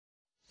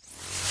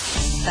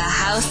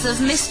House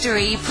of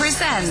Mystery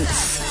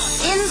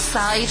presents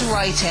Inside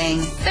Writing,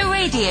 the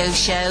radio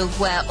show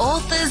where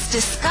authors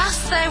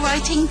discuss their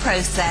writing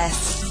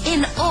process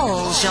in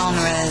all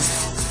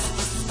genres.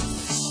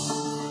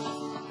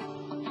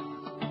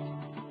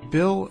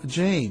 Bill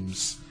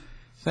James,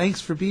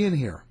 thanks for being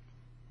here.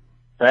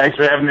 Thanks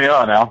for having me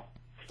on, Al.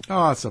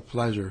 Oh, it's a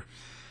pleasure.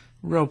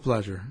 Real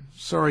pleasure.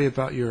 Sorry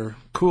about your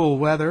cool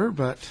weather,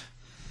 but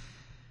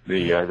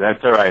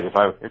that's all right.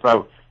 If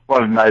I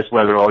wanted nice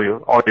weather all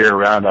year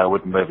round, I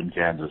wouldn't live in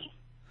Kansas.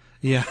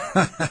 Yeah.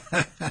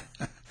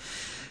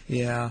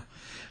 Yeah.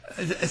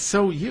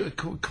 So you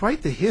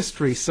quite the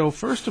history. So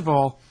first of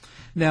all,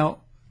 now,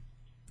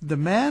 The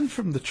Man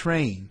from the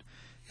Train,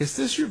 is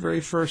this your very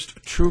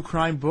first true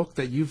crime book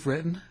that you've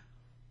written?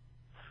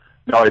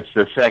 No, it's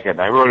the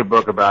second. I wrote a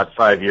book about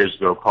 5 years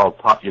ago called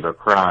Popular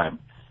Crime,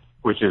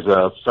 which is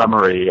a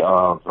summary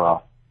of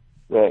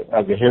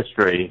the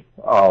history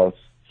of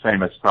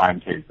famous crime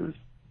cases,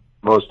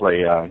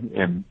 mostly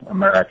in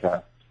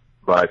America,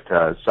 but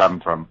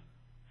some from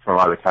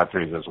other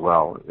countries as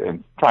well,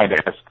 and trying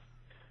to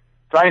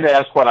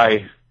ask what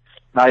I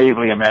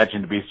naively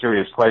imagine to be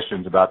serious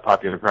questions about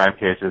popular crime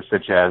cases,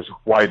 such as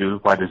why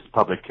does the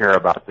public care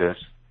about this?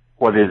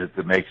 What is it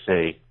that makes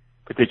a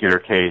particular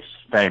case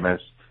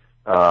famous?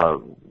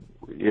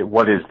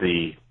 What is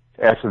the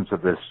essence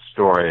of this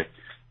story?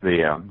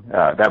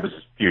 That was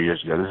a few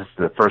years ago. This is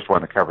the first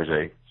one that covers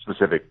a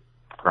specific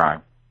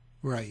crime.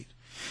 Right.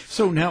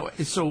 So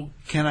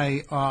can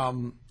I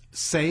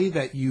say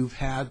that you've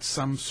had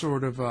some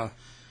sort of a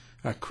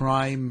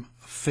crime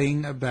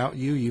thing about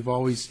you? You've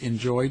always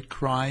enjoyed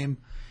crime,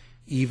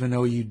 even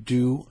though you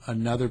do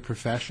another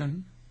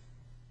profession?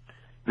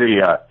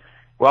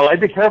 Well, I'd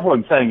be careful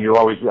in saying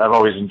I've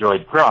always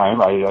enjoyed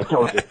crime. I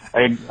told you,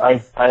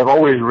 I've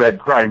always read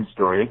crime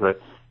stories,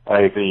 but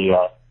I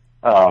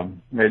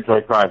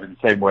enjoy crime in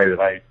the same way that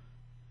I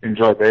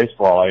enjoy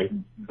baseball.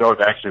 They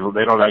don't actually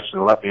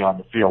let me on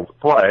the field to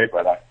play,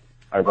 but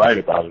I write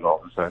about it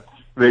all the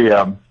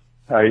time.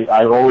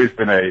 I've always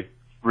been a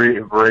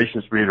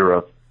voracious reader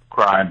of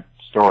crime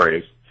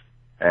stories,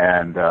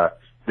 and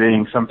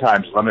being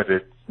sometimes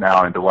limited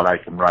now into what I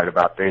can write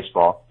about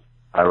baseball,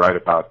 I write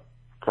about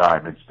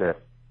crime instead.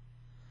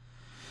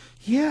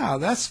 Yeah,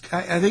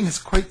 I think it's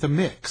quite the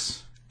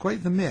mix.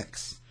 Quite the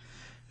mix.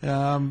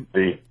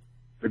 The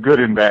good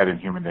and bad in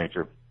human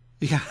nature.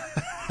 Yeah.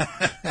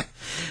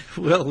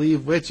 We'll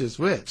leave which is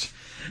which.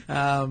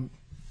 Now,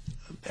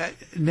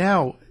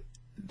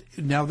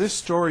 this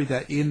story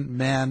that in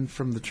Man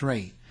from the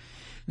Train.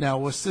 Now,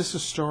 was this a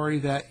story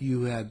that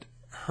you had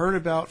heard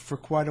about for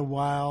quite a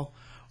while,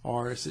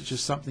 or is it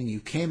just something you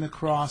came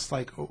across?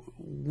 Like,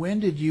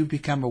 when did you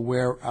become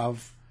aware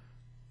of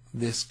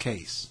this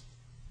case?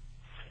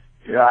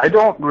 Yeah, I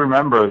don't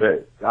remember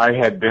that I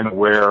had been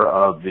aware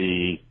of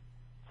the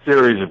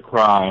series of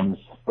crimes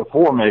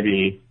before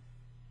maybe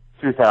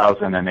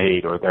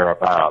 2008 or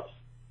thereabouts.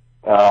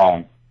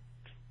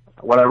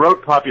 When I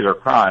wrote Popular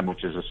Crime,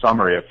 which is a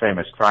summary of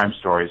famous crime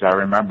stories, I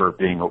remember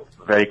being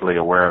vaguely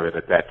aware of it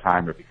at that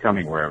time, or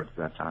becoming aware of it at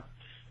that time.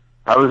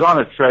 I was on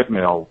a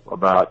treadmill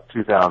about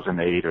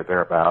 2008 or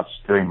thereabouts,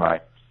 doing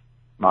my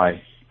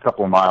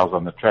couple of miles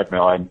on the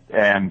treadmill,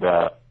 and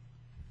a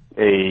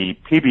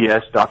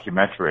PBS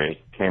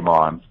documentary came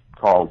on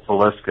called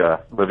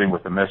Villisca, Living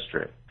with a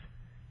Mystery.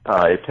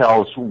 It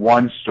tells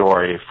one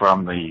story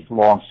from the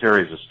long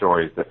series of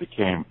stories that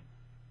became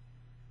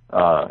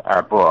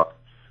our book,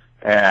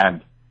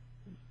 and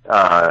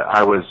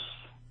I was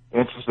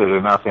interested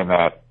enough in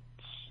that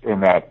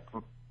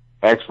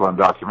excellent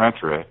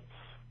documentary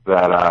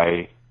that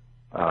I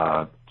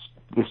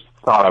just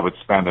thought I would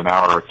spend an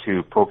hour or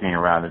two poking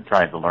around and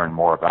trying to learn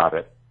more about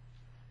it.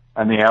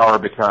 And the hour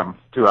became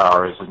 2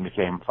 hours, and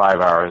became 5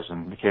 hours,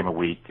 and became a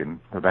week, and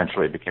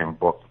eventually it became a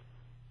book.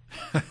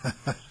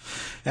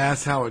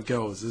 That's how it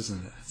goes,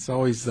 isn't it? It's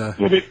always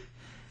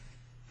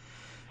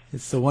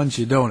it's the ones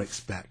you don't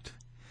expect.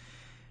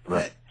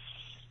 Right.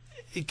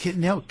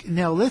 Now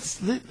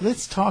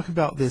let's talk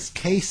about this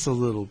case a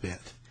little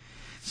bit.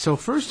 So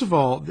first of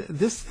all,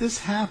 this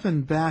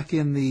happened back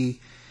in the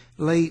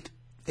late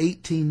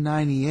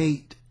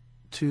 1898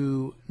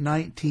 to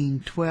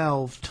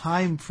 1912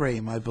 time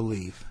frame, I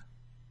believe.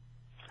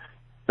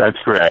 That's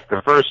correct.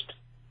 The first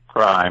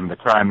crime, the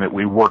crime that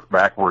we worked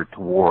backward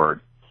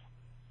toward,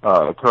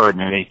 occurred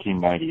in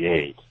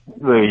 1898.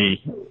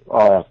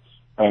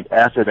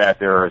 After that,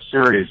 there are a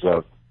series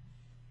of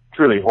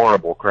truly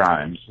horrible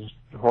crimes,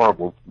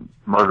 horrible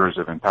murders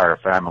of entire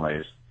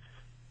families,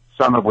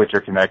 some of which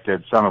are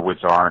connected, some of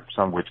which aren't,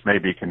 some of which may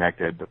be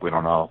connected, but we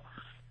don't know.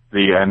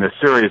 And the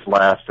series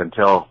lasts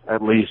until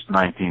at least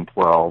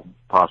 1912,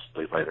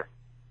 possibly later.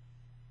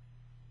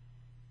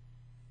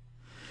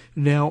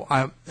 Now,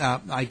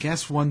 I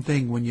guess one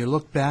thing, when you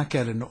look back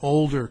at an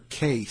older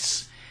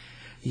case,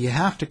 you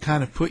have to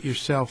kind of put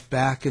yourself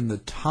back in the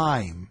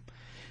time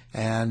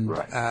and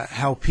right.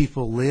 How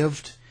people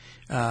lived,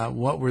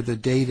 what were the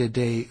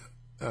day-to-day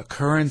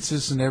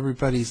occurrences in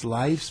everybody's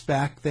lives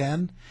back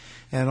then,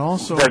 and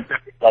also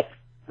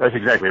that's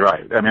exactly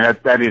right. I mean,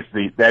 that is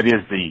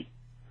the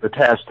the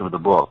task of the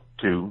book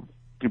to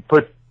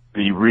put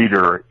the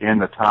reader in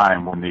the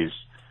time when these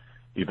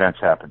events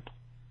happened.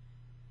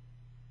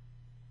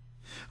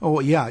 Oh,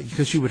 yeah,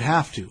 because you would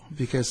have to,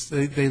 because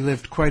they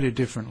lived quite a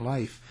different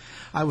life.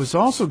 I was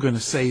also going to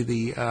say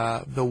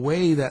the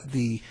way that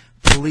the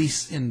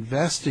police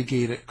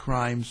investigated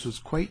crimes was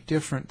quite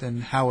different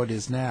than how it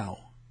is now.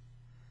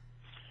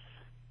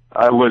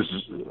 I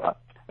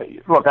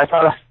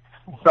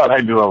thought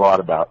I knew a lot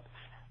about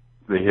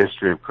the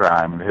history of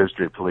crime and the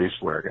history of police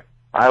work.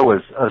 I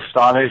was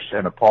astonished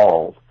and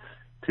appalled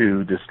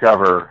to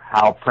discover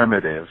how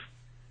primitive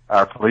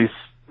our police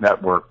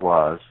network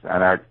was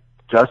and our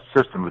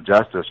system of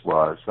justice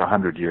was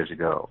 100 years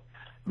ago.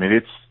 I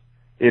mean,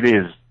 it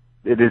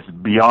is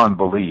beyond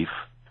belief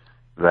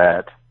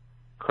that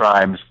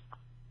crimes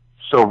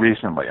so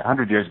recently,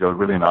 100 years ago, is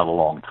really not a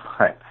long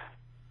time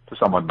to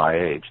someone my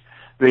age.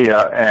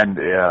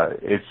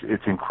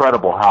 It's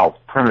incredible how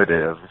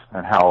primitive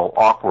and how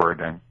awkward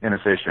and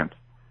inefficient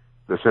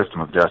the system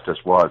of justice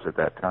was at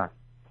that time.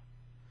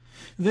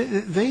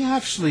 They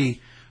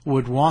actually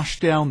would wash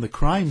down the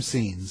crime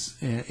scenes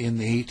in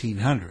the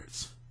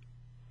 1800s.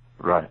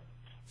 Right.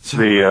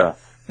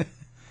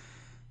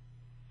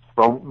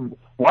 Well,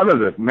 one of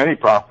the many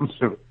problems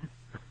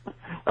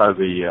of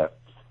the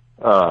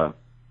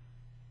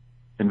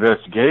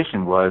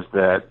investigation was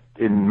that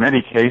in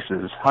many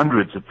cases,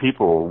 hundreds of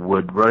people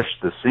would rush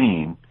the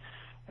scene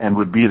and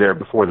would be there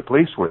before the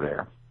police were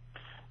there.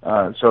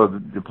 So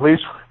the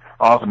police were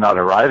often not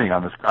arriving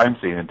on this crime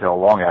scene until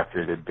long after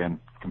it had been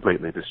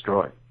completely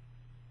destroyed.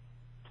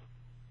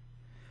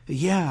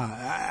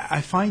 Yeah,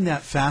 I find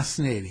that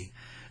fascinating.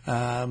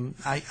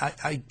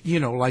 I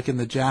like in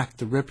the Jack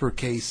the Ripper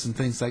case and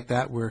things like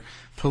that, where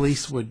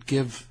police would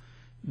give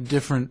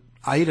different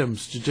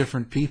items to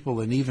different people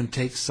and even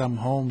take some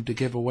home to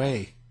give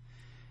away.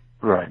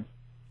 Right.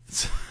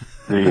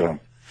 Well,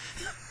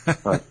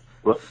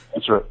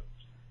 that's right.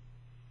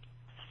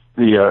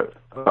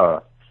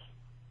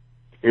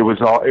 It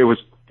was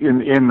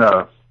in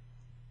the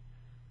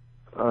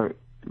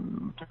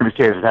previous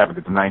case that happened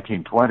in the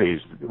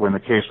 1920s when the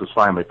case was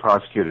finally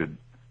prosecuted.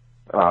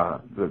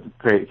 The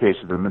case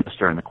of the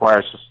minister and the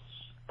choir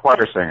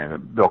singer,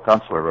 Bill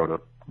Kunstler wrote a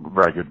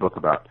very good book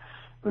about.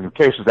 When the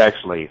case was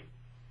actually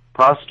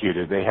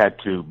prosecuted, they had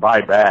to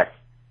buy back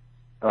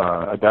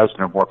a dozen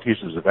or more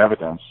pieces of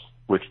evidence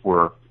which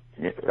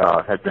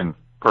had been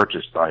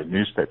purchased by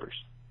newspapers.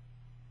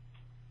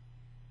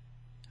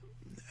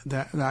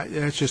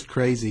 That's just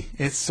crazy.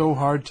 It's so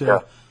hard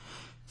to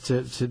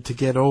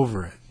get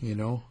over it, you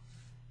know.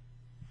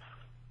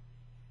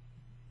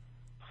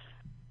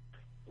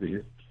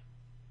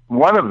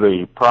 One of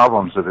the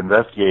problems of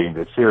investigating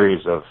the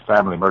series of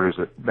family murders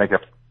that make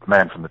up The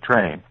Man from the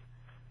Train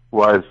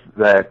was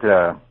that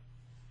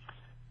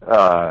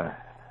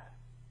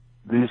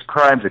these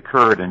crimes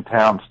occurred in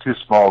towns too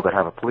small to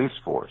have a police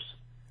force.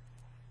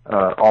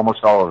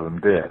 Almost all of them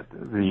did.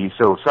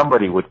 So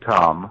somebody would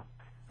come,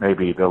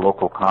 maybe the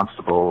local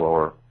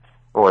constable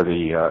or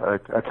a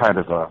kind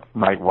of a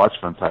night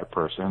watchman type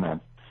person, and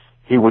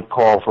he would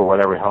call for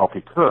whatever help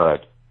he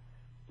could,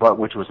 but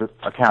which was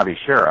a county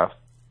sheriff.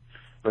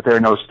 But there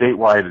are no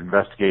statewide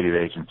investigative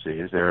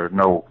agencies. There are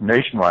no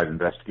nationwide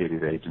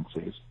investigative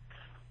agencies.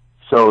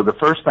 So the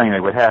first thing they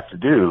would have to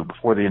do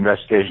before the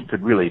investigation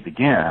could really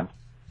begin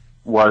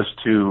was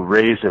to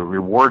raise a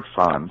reward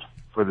fund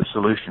for the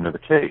solution of the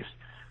case.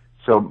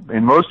 So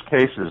in most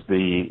cases,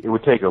 it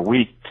would take a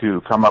week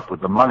to come up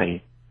with the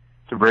money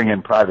to bring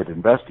in private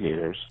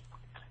investigators,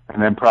 and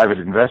then private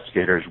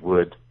investigators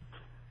would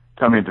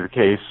come into the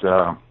case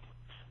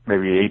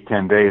maybe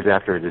 8-10 days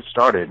after it had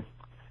started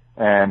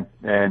and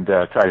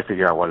try to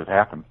figure out what had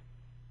happened.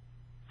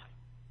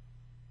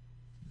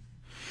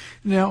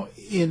 Now,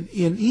 in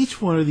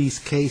each one of these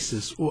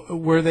cases,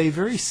 were they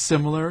very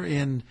similar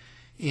in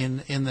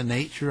the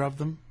nature of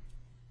them?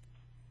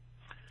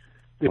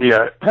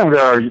 There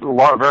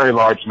are a very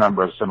large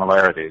number of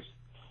similarities.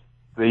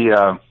 We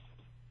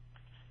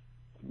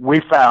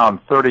found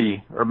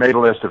 30, or made a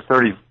list of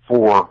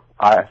 34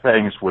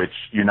 things which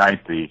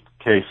unite the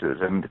cases,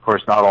 and of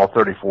course not all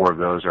 34 of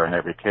those are in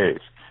every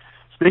case.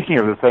 Speaking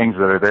of the things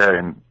that are there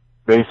in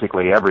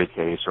basically every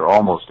case, or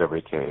almost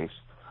every case,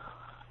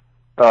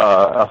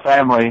 a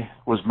family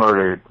was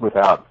murdered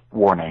without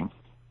warning.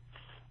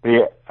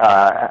 The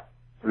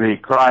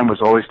crime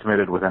was always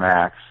committed with an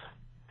axe.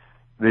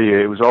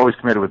 It was always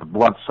committed with the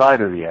blunt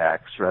side of the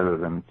axe rather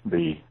than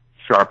the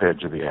sharp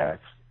edge of the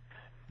axe.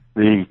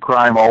 The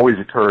crime always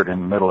occurred in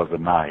the middle of the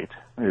night,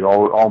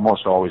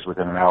 almost always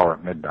within an hour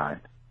of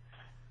midnight.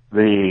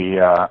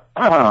 In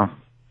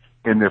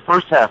the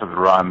first half of the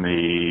run,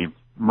 the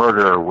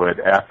murderer would,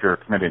 after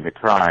committing the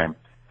crime,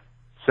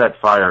 set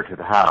fire to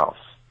the house.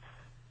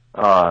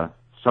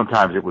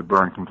 Sometimes it would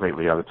burn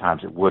completely, other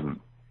times it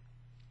wouldn't.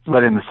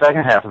 But in the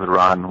second half of the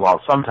run,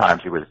 while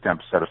sometimes he would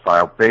attempt to set a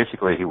fire,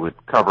 basically he would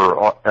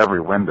cover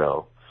every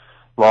window,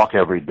 lock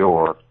every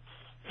door,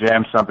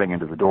 jam something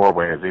into the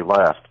doorway as he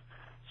left,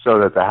 so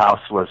that the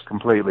house was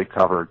completely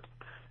covered.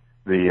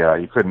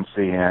 You couldn't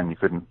see in, you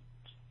couldn't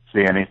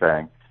see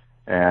anything.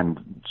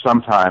 and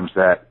sometimes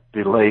that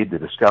delayed the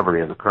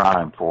discovery of the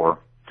crime for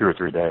 2 or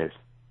 3 days.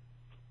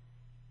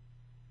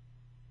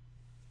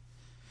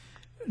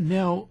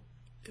 Now,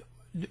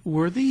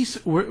 were these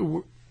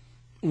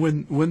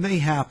when they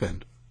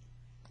happened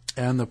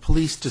and the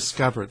police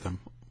discovered them?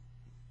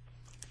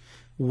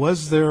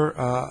 Was there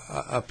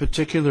a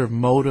particular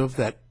motive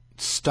that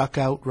stuck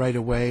out right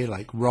away,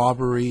 like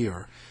robbery,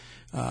 or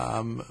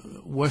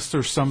was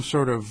there some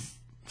sort of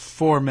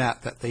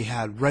format that they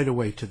had right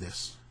away to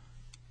this?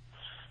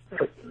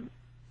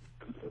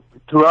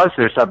 To us,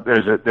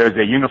 there's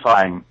a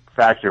unifying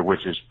factor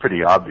which is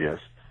pretty obvious.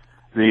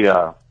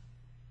 To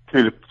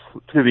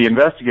the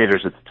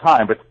investigators at the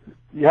time, but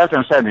you have to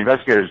understand the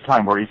investigators at the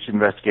time were each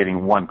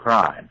investigating one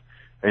crime.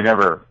 They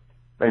never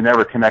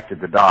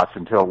connected the dots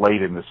until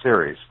late in the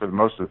series. For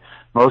most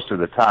of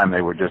the time,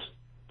 they were just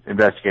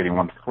investigating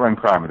one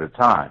crime at a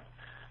time.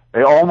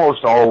 They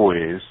almost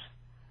always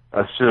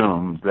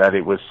assumed that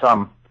it was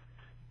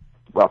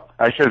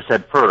I should have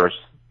said first,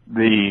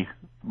 the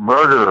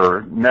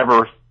murderer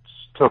never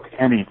took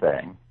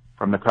anything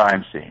from the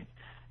crime scene.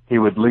 He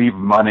would leave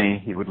money,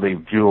 he would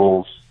leave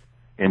jewels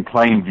in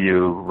plain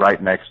view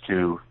right next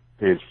to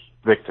his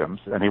victims,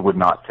 and he would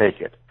not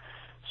take it.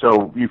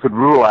 So you could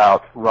rule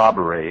out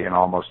robbery in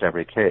almost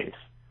every case.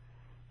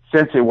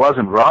 Since it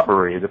wasn't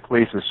robbery, the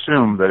police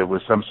assumed that it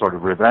was some sort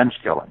of revenge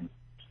killing.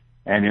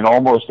 And in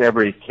almost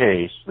every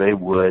case, they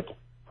would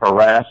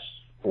harass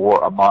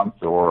for a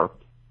month or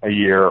a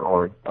year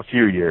or a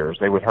few years.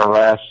 They would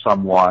harass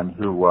someone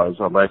who was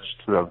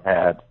alleged to have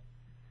had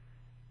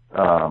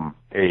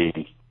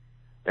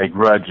a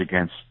grudge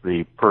against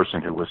the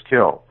person who was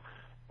killed,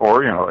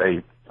 or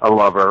a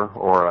lover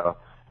or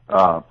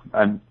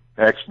an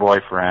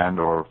ex-boyfriend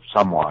or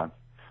someone.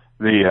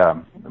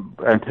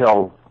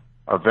 Until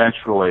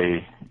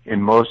eventually,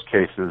 in most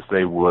cases,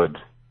 they would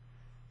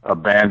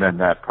abandon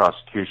that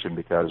prosecution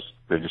because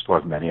there just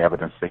wasn't any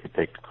evidence they could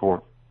take to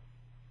court.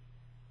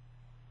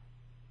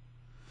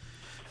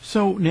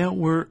 So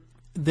now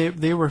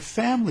they were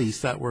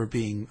families that were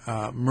being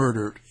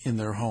murdered in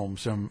their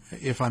homes,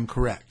 if I'm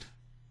correct.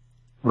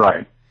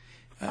 Right.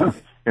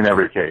 In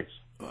every case.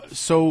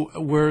 So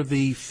were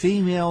the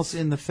females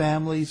in the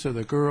families or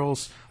the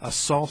girls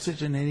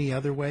assaulted in any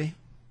other way?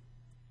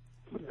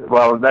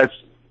 Well, that's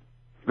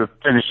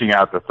finishing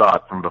out the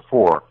thought from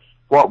before.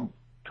 What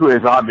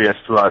is obvious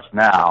to us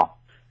now,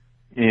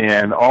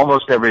 in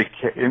almost every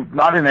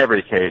not in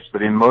every case,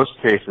 but in most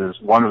cases,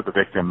 one of the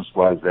victims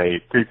was a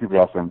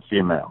prepubescent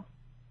female,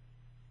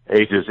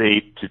 ages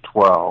 8 to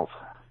 12.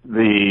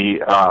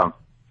 The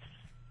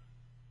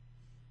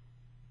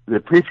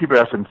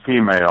prepubescent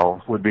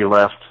female would be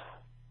left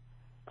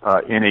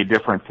in a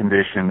different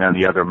condition than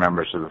the other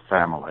members of the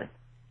family,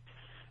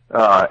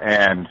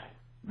 and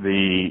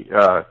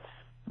the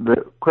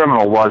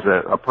criminal was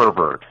a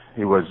pervert.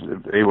 He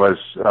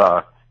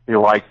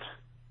liked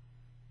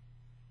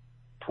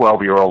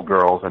 12-year-old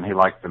girls, and he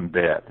liked them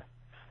dead.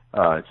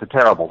 It's a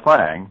terrible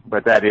thing,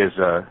 but that is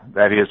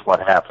what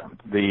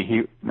happened.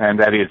 And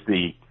that is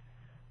the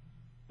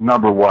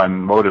number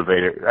one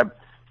motivator.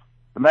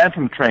 The man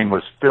from the train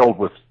was filled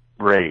with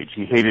rage.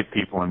 He hated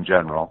people in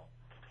general,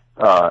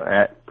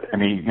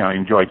 and he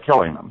enjoyed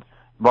killing them.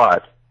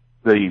 But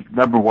the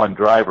number one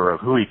driver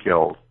of who he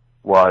killed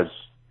was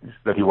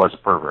that he was a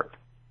pervert.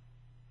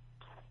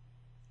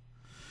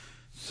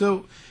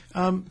 So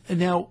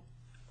now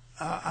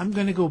I'm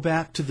going to go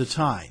back to the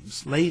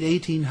times, late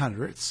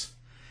 1800s.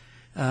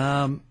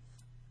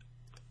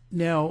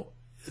 Now,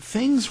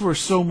 things were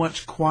so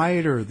much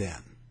quieter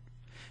then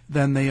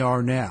than they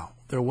are now.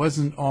 There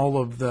wasn't all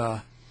of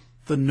the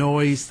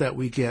noise that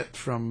we get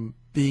from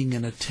being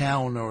in a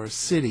town or a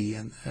city,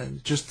 and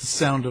just the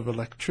sound of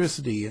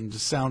electricity and the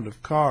sound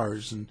of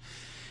cars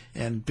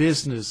and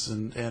business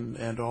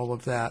and all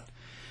of that.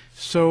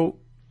 So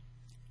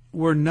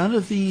were none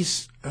of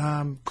these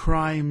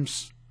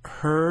crimes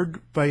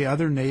heard by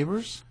other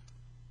neighbors?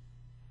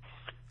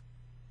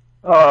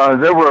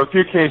 There were a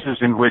few cases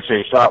in which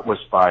a shot was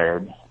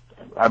fired.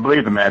 I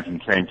believe the man from the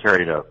train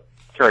carried a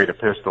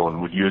pistol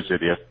and would use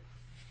it if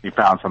he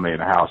found somebody in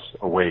the house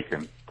awake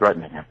and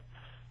threatening him.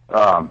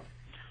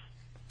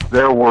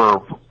 There were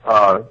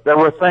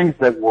things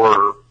that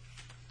were,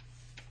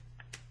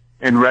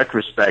 in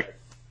retrospect,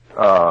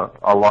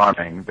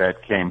 alarming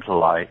that came to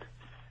light.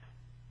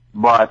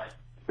 But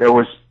there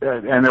were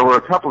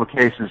a couple of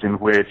cases in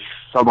which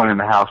someone in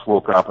the house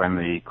woke up and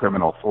the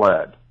criminal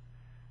fled.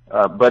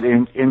 But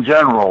in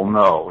general,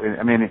 no.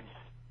 I mean,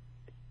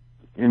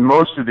 in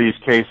most of these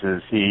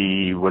cases,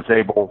 he was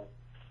able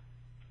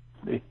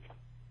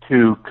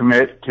to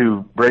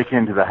break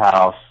into the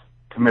house,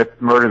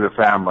 murder the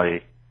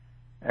family,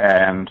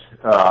 and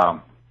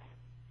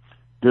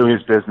do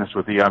his business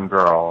with the young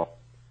girl,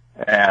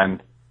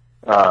 and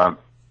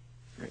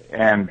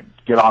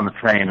get on the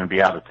train and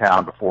be out of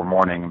town before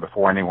morning,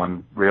 before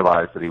anyone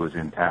realized that he was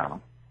in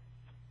town.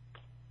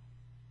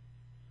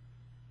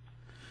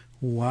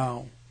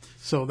 Wow.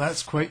 So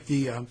that's quite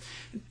the...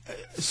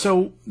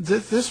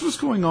 this was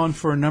going on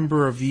for a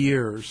number of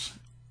years.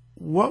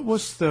 What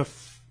was the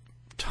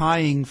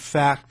tying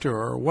factor,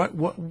 or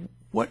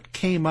what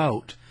came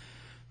out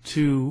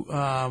to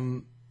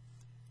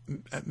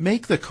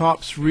make the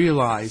cops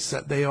realize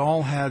that they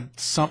all had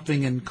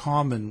something in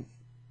common,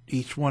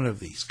 each one of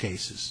these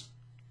cases?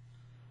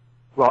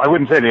 Well, I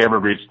wouldn't say they ever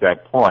reached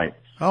that point.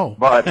 Oh,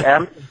 but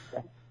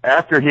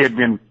after he had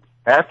been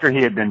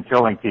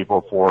killing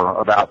people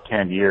for about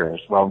 10 years,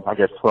 well, I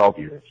guess 12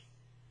 years,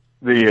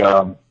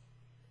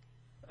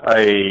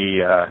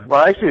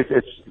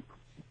 it's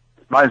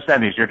my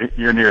understanding is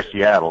you're near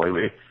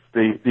Seattle.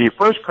 The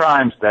first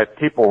crimes that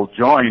people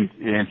joined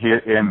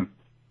in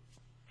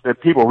that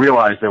people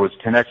realized there was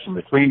a connection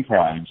between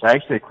crimes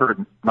actually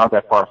occurred not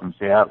that far from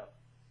Seattle.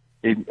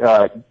 He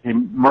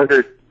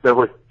murdered. There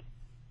was,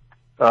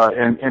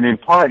 and in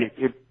part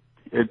it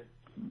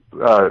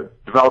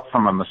developed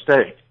from a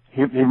mistake.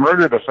 He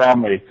murdered a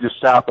family just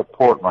south of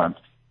Portland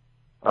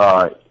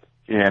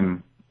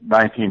in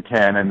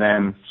 1910, and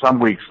then some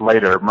weeks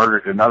later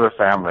murdered another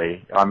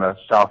family on the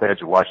south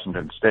edge of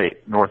Washington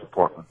State, north of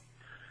Portland.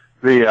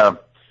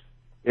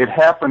 It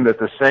happened that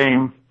the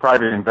same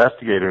private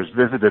investigators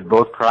visited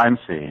both crime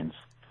scenes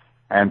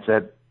and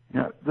said,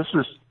 this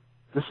is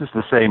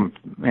the same,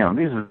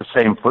 these are the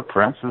same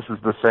footprints. This is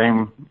the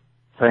same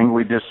thing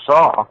we just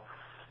saw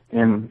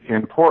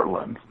in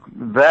Portland.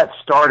 That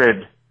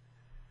started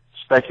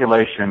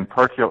speculation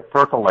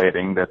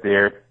percolating that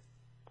their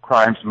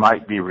crimes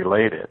might be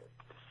related.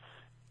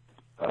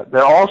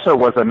 There also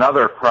was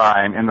another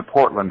crime in the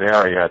Portland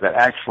area that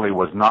actually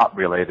was not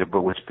related,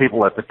 but which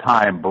people at the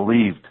time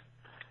believed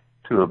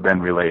to have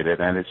been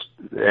related, and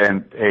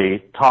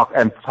talk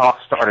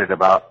started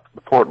about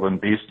the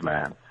Portland Beast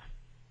Man.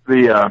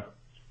 His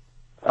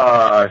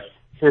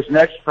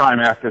next crime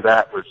after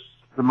that was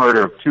the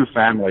murder of two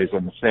families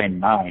on the same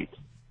night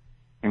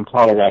in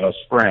Colorado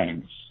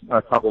Springs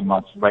a couple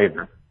months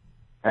later,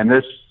 and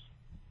this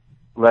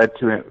led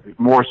to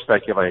more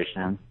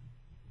speculation.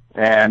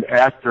 And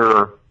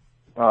after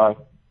a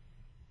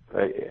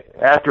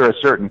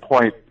certain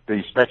point,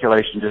 the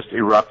speculation just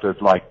erupted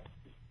like,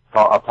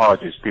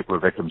 apologies, people are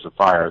victims of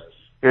fires.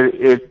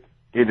 It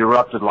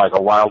erupted like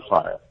a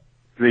wildfire.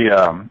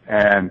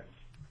 And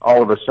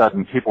all of a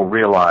sudden people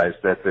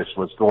realized that this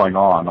was going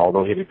on,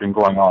 although it had been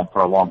going on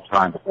for a long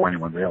time before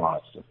anyone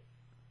realized it.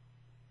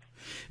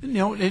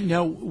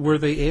 Now, were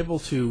they able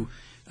to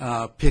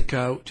pick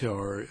out,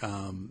 or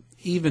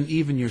even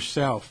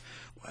yourself,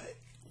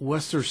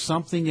 was there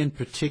something in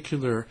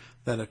particular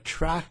that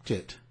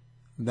attracted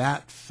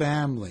that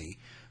family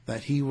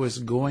that he was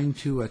going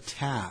to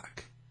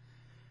attack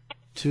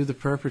to the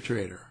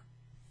perpetrator?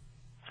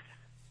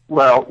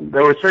 Well,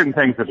 there were certain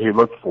things that he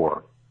looked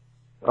for.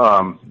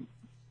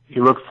 He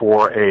was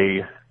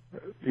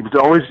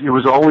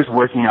always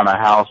working on a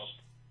house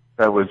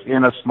that was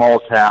in a small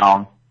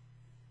town,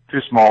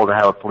 too small to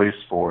have a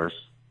police force,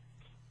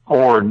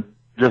 or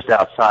just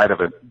outside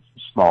of a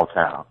small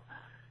town.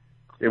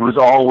 It was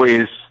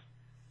always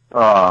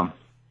at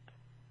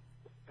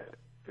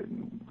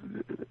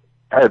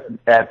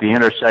the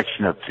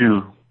intersection of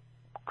two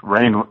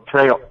train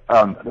tracks,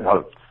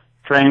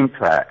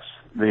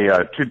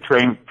 the two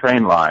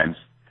train lines.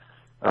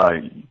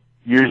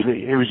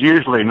 It was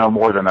usually no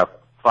more than a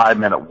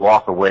 5-minute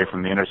walk away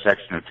from the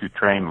intersection of two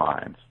train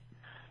lines.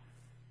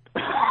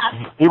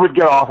 He would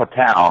get off of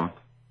town,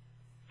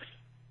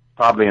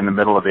 probably in the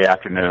middle of the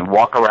afternoon,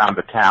 walk around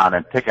the town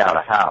and pick out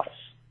a house.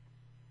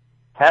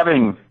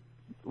 Having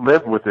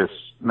lived with this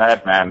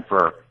madman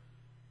for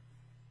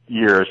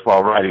years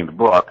while writing the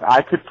book,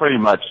 I could pretty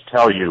much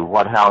tell you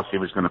what house he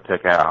was going to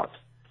pick out.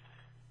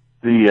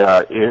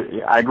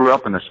 I grew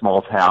up in a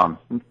small town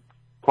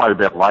quite a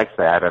bit like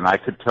that, and I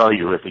could tell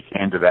you if he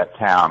came to that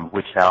town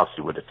which house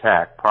he would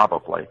attack,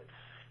 probably.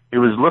 He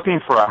was looking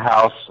for a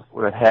house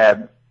that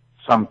had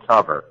some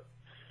cover.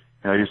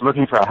 He was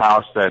looking for a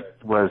house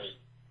that was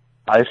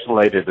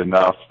isolated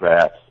enough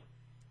that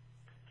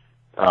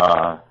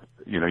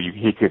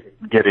he could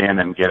get in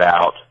and get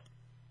out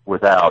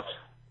without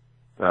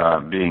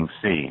being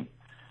seen.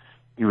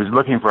 He was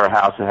looking for a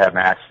house that had an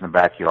axe in the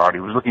backyard.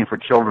 He was looking for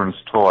children's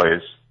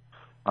toys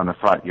on the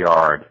front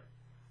yard.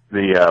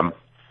 The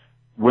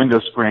window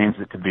screens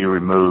that could be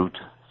removed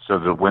so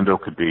the window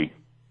could be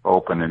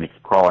open and he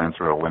could crawl in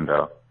through a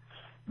window.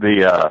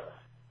 There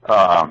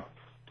are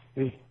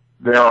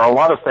a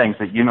lot of things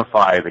that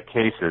unify the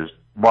cases,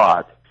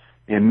 but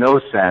in no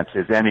sense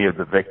is any of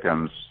the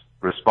victims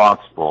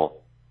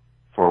responsible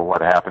for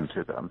what happened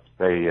to them.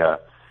 They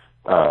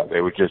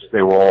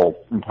were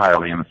all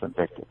entirely innocent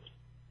victims.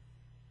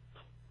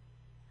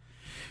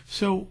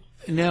 So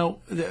now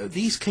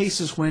these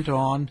cases went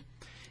on,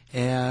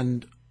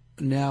 and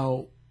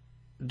now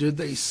did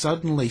they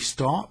suddenly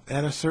stop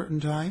at a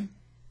certain time?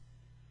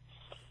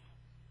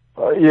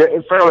 Yeah,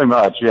 fairly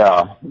much.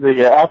 Yeah.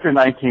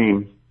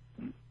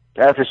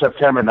 After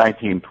September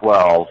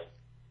 1912,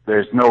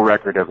 there's no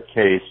record of a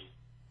case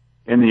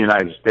in the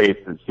United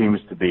States that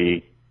seems to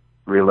be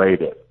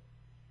related.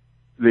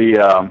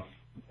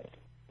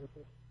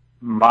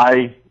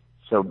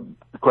 So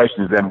the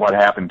question is then what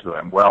happened to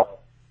him? Well,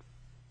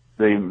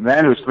 the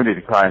man who was committing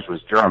the crimes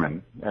was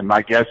German, and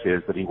my guess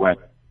is that he went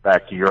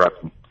back to Europe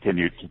and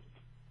continued to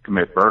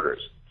commit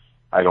murders.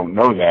 I don't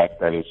know that.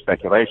 That is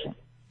speculation.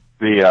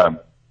 There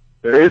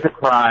is a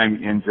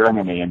crime in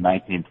Germany in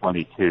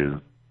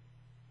 1922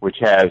 which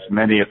has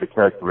many of the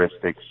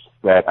characteristics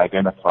that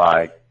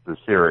identify the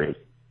series.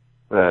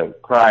 The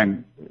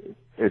crime,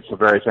 it's a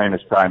very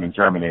famous crime in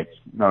Germany. It's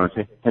known as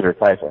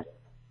Hinterkaifeck.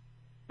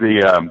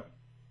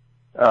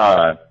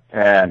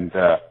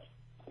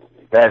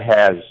 That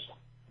has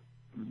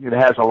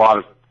a lot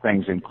of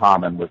things in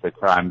common with the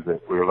crimes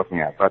that we were looking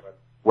at, but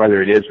whether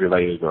it is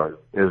related or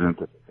isn't,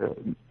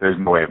 there's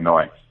no way of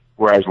knowing.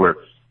 Whereas we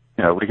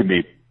can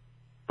be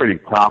pretty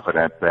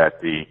confident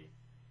that the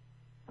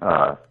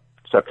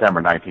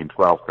September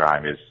 1912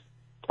 crime is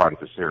part of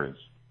the series.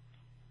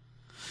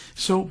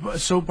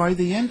 So by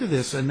the end of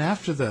this, and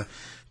after the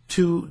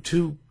two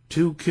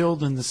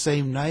killed in the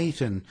same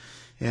night, and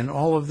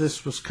all of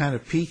this was kind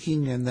of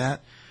peaking, and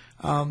that,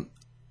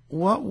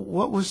 what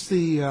was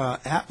the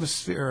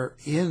atmosphere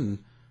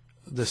in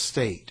the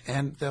state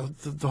and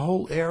the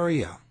whole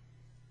area?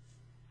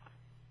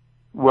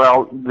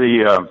 Well,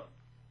 his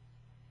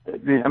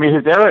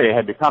area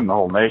had become the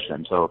whole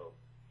nation. So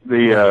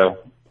the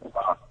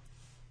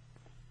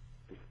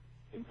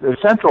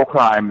central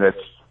crime that's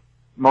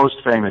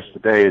most famous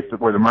today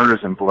were the murders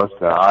in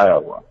Villisca,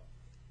 Iowa.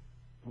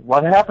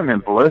 What happened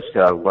in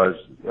Villisca was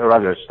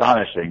rather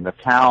astonishing. The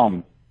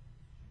town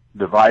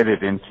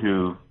divided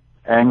into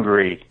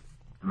angry,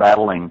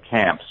 battling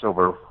camps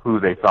over who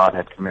they thought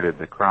had committed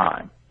the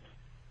crime.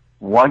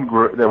 One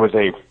group, there was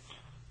a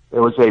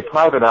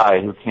private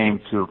eye who came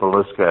to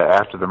Villisca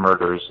after the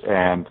murders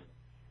and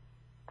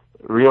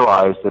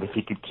realized that if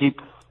he could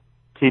keep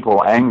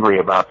people angry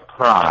about the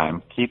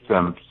crime, keep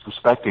them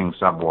suspecting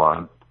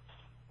someone,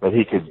 that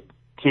he could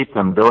keep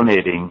them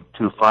donating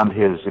to fund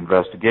his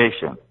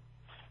investigation.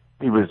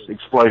 He was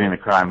exploiting the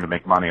crime to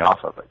make money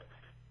off of it.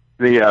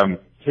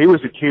 He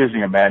was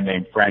accusing a man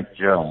named Frank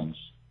Jones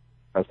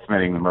of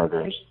committing the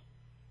murders,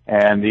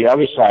 and the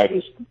other side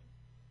is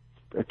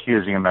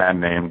accusing a man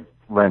named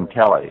Lynn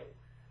Kelly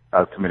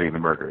of committing the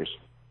murders.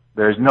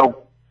 There's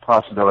no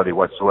possibility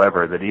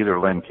whatsoever that either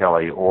Lynn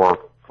Kelly or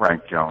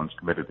Frank Jones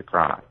committed the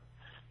crime.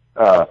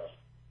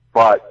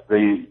 But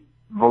the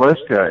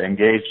Villisca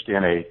engaged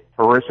in a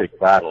horrific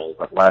battle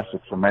that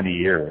lasted for many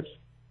years,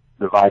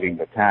 dividing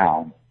the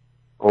town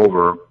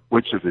over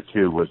which of the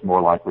two was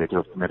more likely to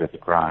have committed the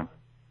crime.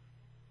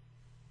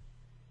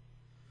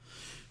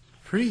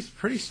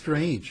 Pretty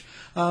strange.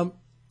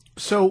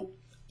 So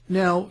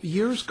now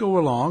years go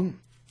along,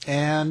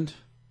 and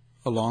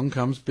along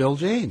comes Bill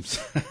James.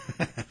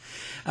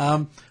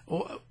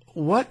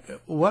 What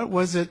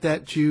was it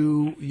that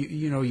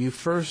you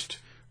first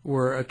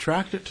were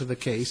attracted to the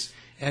case,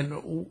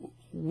 and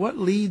what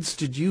leads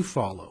did you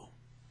follow?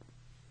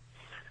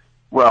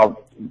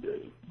 Well,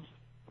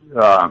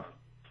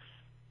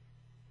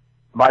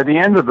 by the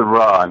end of the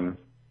run,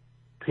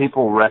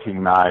 people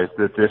recognized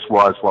that this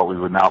was what we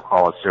would now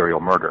call a serial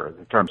murder.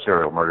 The term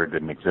serial murder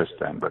didn't exist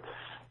then, but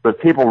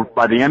people,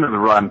 by the end of the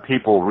run,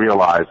 people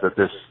realized that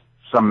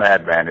some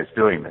madman is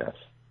doing this.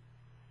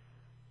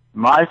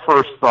 My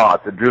first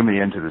thought that drew me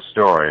into the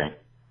story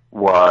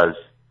was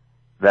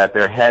that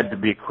there had to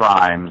be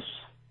crimes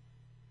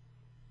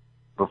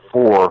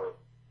before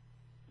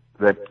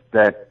that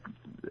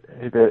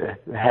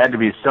had to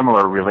be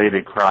similar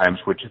related crimes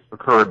which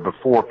occurred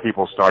before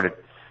people started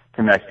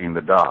connecting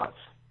the dots.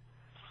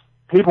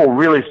 People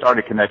really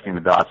started connecting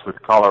the dots with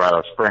the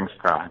Colorado Springs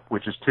crime,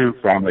 which is two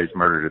families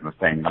murdered in the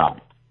same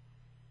night.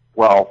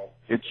 Well,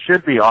 it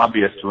should be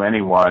obvious to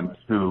anyone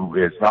who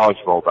is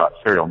knowledgeable about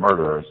serial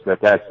murderers that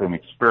that's an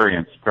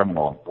experienced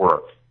criminal at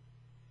work,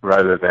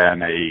 rather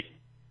than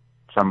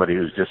somebody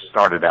who's just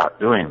started out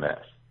doing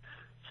this.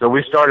 So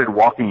we started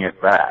walking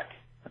it back,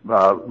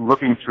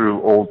 looking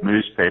through old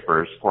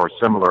newspapers for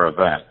similar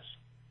events.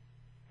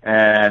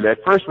 And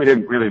at first we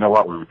didn't really know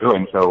what we were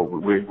doing, so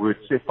we would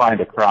find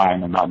a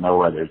crime and not know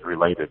whether it's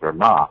related or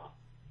not.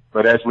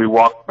 But as we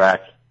walked back,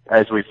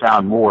 as we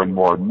found more and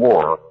more and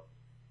more,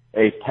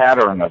 a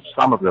pattern of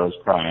some of those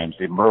crimes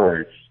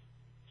emerged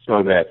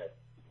so that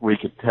we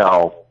could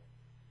tell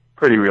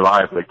pretty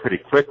reliably, pretty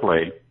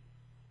quickly,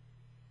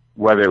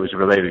 whether it was a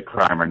related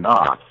crime or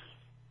not.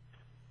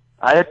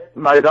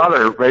 My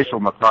daughter, Rachel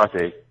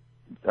McCarthy,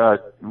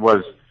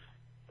 was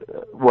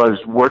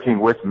working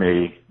with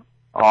me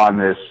on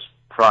this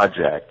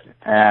project,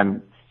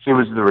 and she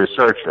was the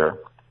researcher.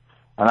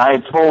 And I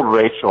had told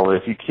Rachel,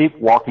 if you keep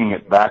walking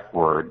it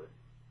backward,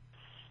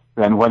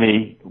 then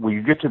when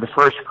we get to the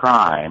first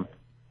crime,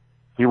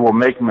 he will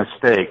make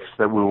mistakes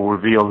that will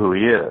reveal who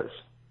he is.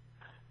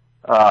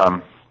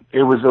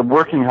 It was a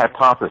working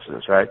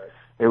hypothesis, right?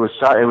 It was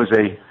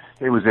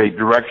a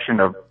direction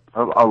of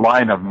a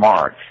line of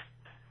march.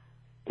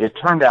 It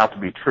turned out to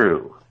be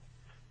true.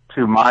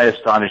 To my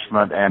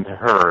astonishment and to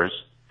hers,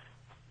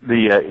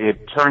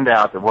 it turned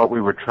out that what we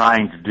were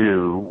trying to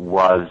do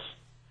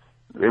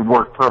it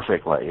worked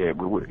perfectly.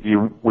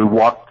 We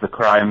walked the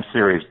crime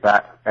series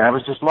back, and it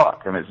was just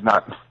luck. And it's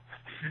not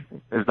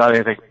It's not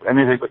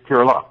anything but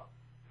pure luck.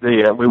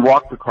 We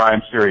walked the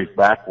crime series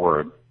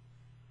backward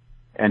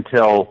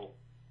until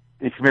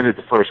he committed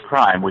the first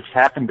crime, which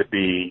happened to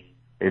be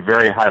a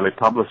very highly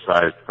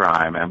publicized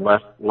crime and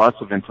lots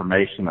of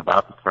information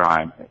about the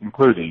crime,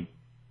 including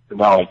the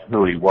knowledge of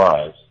who he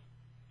was.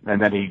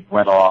 And then he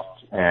went off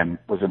and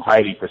was in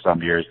hiding for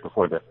some years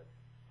before the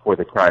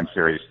crime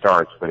series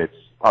starts, but it's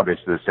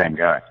obviously the same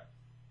guy.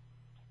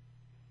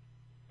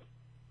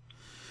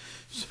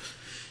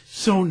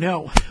 So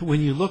now,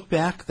 when you look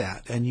back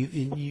that and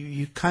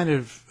you kind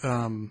of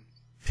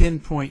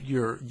pinpoint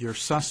your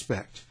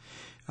suspect,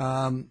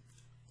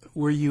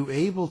 were you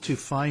able to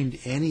find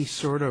any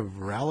sort of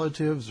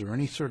relatives or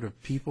any sort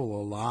of people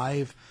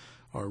alive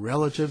or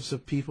relatives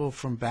of people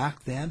from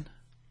back then?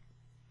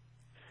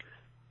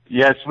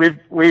 Yes, we've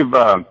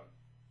had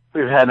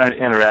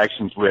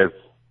interactions with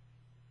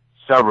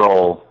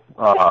several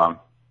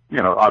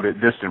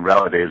distant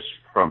relatives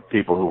from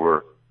people who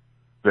were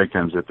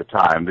victims at the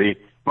time. The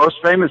most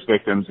famous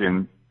victims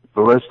in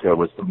Villisca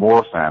was the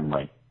Moore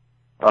family.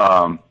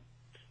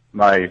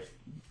 My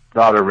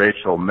daughter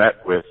Rachel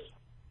met with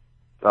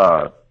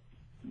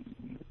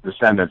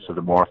descendants of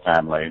the Moore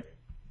family,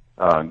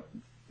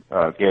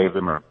 gave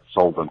them or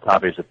sold them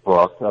copies of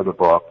the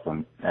books,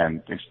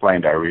 and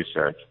explained our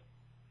research.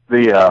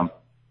 The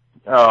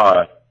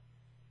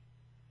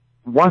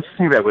one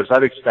thing that was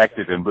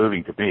unexpected and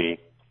moving to me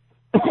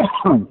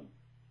in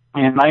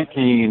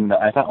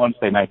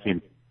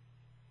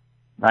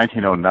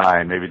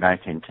 1909, maybe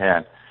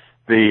 1910,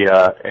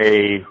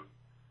 a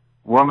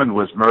woman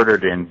was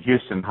murdered in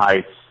Houston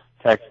Heights,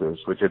 Texas,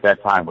 which at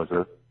that time was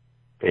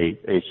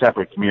a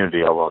separate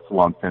community, although it's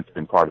long since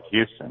been part of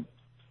Houston.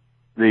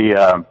 She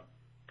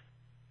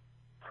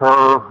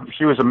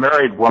was a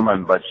married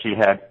woman, but she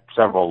had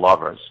several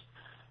lovers.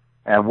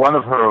 And one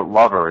of her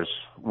lovers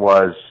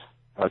was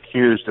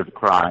accused of the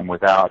crime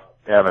without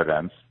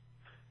evidence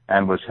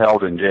and was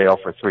held in jail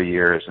for 3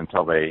 years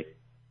until a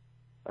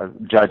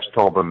judge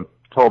told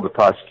the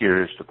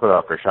prosecutors to put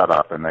up or shut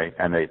up, and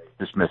they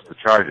dismissed the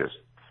charges.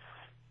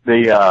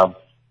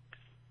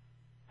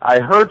 I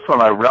heard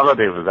from a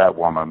relative of that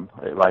woman,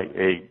 like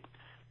a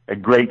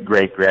great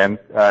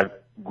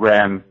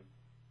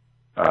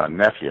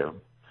nephew,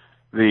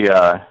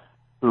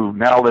 who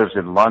now lives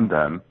in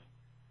London,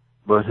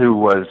 but who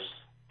was,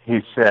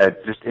 he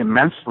said, just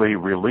immensely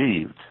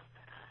relieved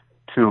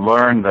to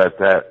learn that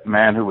that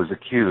man who was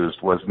accused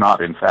was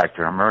not in fact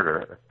a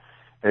murderer.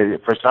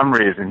 For some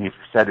reason, he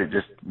said it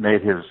just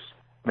made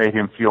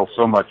him feel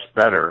so much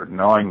better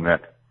knowing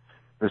that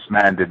this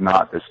man did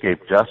not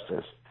escape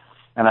justice.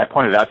 And I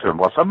pointed out to him,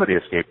 well, somebody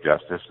escaped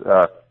justice,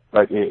 but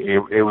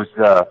it was,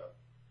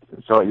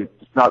 so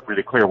it's not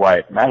really clear why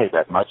it mattered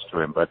that much to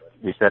him, but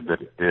he said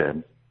that it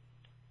did.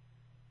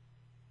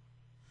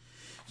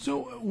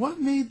 So what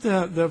made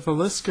the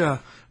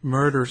Villisca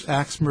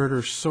axe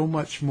murders, so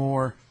much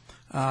more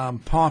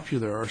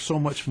popular or so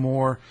much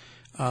more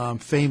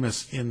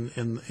famous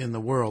in the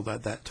world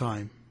at that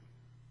time?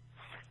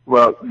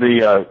 Well,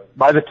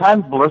 by the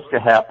time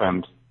Villisca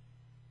happened,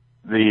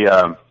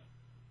 the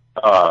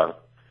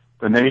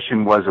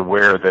nation was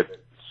aware that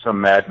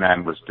some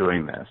madman was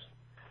doing this.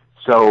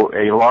 So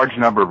a large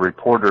number of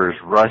reporters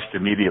rushed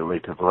immediately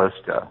to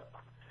Villisca.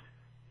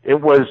 It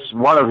was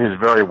one of his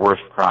very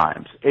worst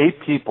crimes.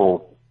 8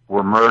 people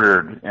were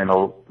murdered in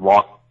a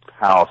locked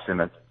house in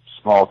a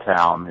small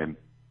town in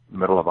the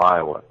middle of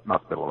Iowa.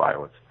 Not the middle of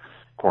Iowa, it's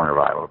corner of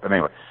Iowa. But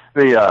anyway,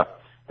 the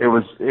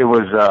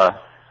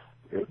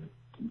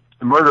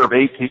murder of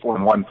 8 people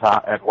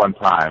at one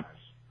time.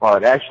 Well,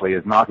 it actually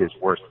is not his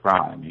worst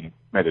crime. He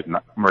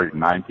murdered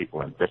 9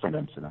 people in different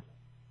incidents.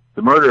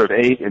 The murder of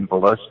 8 in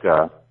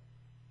Villisca,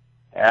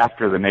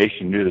 after the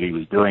nation knew that he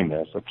was doing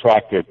this,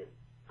 attracted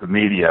the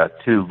media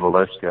to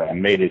Villisca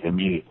and made it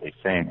immediately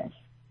famous.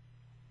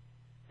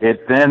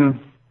 It then,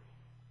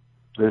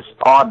 this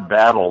odd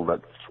battle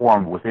that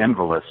formed within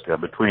Villisca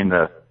between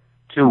the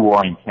 2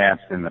 warring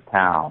camps in the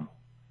town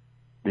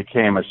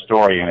became a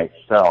story in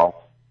itself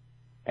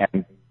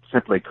and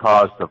simply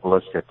caused the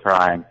Villisca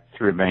crime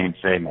to remain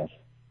famous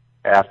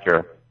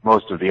after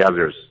most of the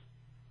others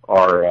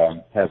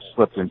have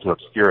slipped into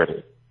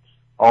obscurity.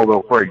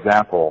 Although, for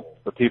example,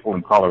 the people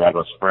in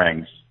Colorado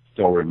Springs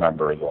still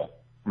remember the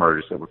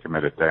murders that were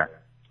committed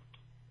there.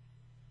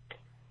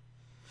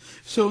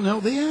 So now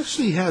they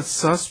actually had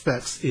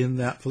suspects in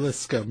that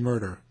Villisca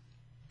murder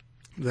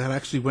that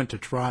actually went to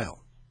trial.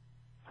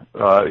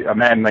 A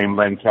man named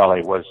Lynn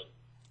Kelly was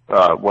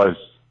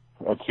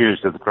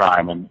accused of the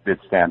crime and did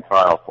stand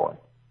trial for it.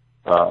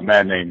 A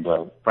man named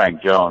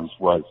Frank Jones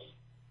was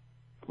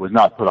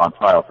not put on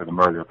trial for the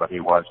murder, but he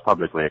was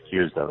publicly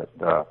accused of it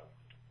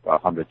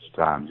hundreds of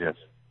times, yes.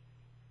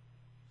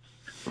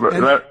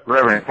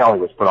 Reverend Kelly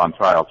was put on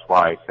trial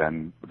twice,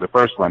 and the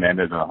first one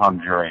ended in a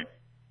hung jury,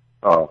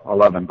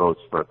 11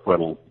 votes for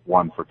acquittal,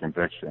 1 for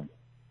conviction.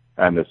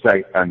 And the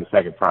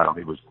second trial,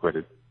 he was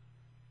acquitted.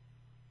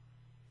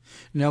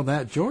 Now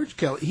that George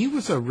Kelly, he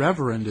was a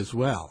reverend as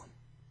well.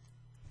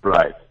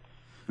 Right.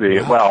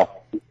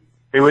 Wow.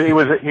 he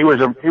was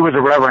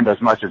a reverend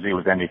as much as he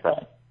was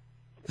anything.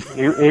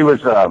 He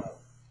was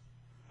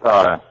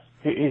at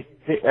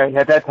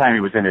that time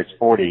he was in his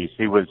 40s.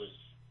 He was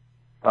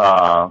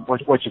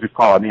what you could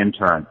call an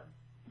intern.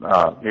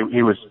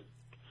 He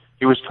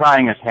was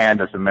trying his hand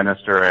as a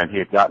minister, and he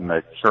had gotten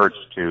the church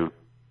to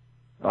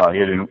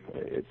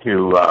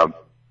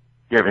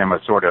give him a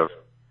sort of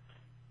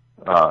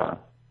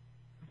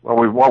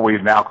what we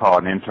now call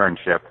an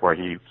internship, where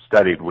he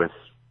studied with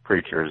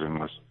preachers and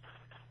was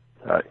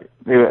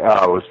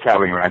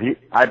traveling around.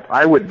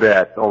 I would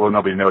bet, although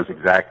nobody knows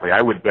exactly,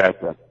 I would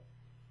bet that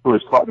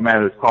the man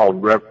who was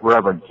called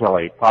Reverend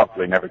Tilley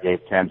probably never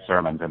gave 10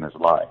 sermons in his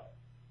life.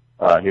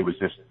 But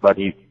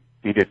he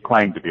did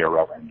claim to be a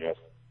reverend, yes.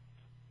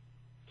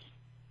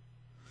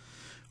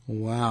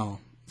 Wow.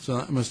 So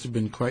that must have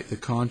been quite the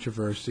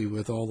controversy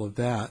with all of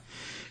that.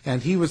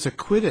 And he was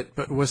acquitted,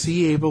 but was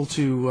he able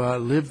to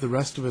live the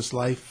rest of his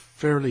life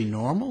fairly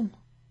normal?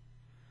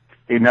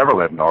 He never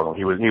lived normal.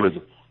 The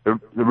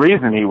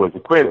reason he was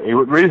acquitted, the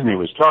reason he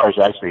was charged,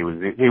 actually,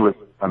 he was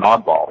an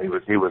oddball.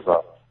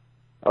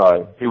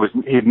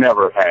 He'd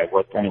never had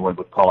what anyone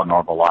would call a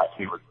normal life.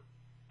 He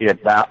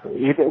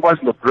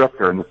wasn't a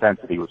drifter in the sense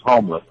that he was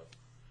homeless,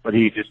 but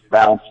he just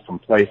bounced from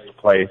place to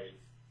place.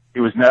 He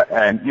was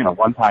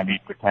one time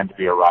he'd pretend to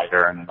be a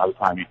writer, and another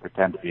time he'd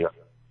pretend to be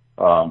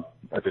a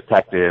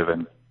detective,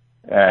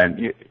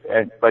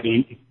 but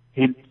he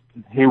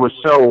was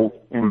so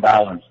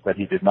imbalanced that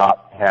he did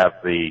not have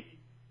he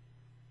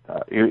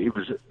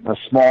was a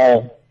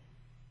small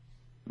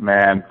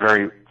man,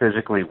 very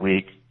physically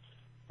weak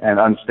and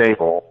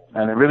unstable,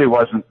 and there really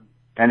wasn't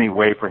any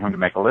way for him to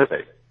make a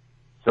living.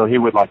 So he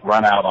would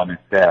run out on his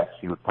debts.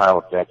 He would pile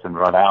up debts and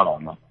run out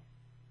on them.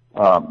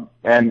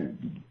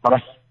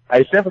 But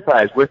I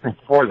sympathize with him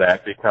for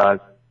that, because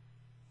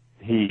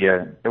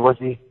there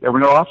were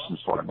no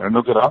options for him. There were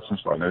no good options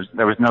for him.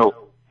 There was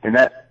no, in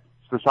that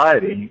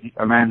society,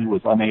 a man who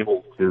was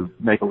unable to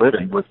make a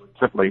living was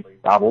simply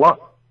out of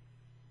luck.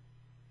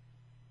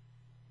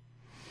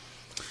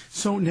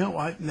 So now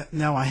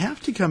I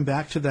have to come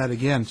back to that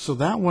again. So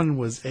that one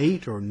was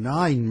 8 or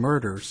 9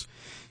 murders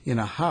in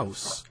a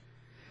house.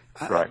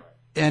 Right.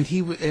 And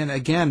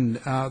again,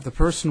 the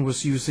person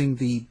was using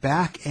the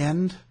back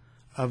end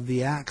of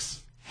the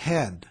axe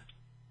head.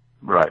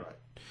 Right.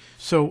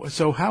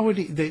 So how would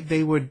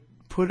he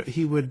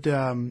would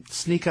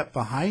sneak up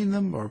behind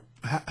them, or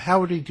how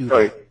would he do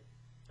that?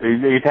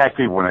 He attacked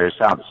people when they were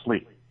sound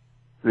asleep.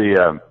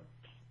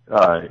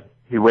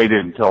 He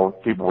waited until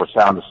people were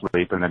sound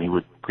asleep, and then he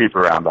would creep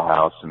around the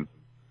house,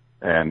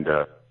 and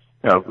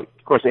of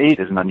course 8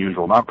 is an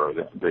unusual number,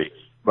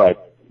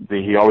 but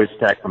he always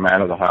attacked the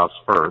man of the house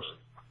first.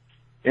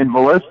 In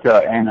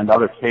Villisca and in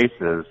other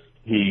cases,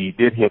 he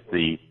did hit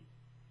the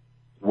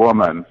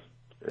woman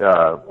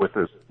with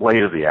the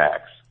blade of the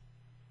axe,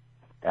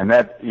 and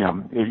that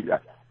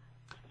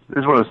this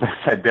is one of those things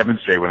I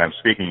demonstrate when I'm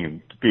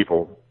speaking to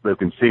people who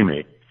can see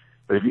me.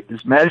 But if you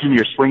just imagine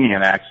you're swinging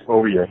an axe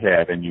over your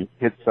head and you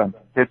hit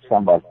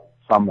someone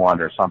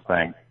or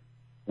something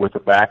with the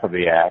back of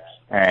the axe,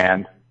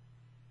 and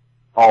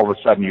all of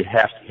a sudden you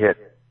have to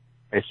hit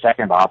a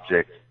second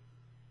object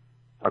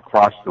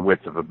across the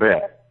width of the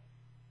bed.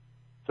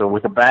 So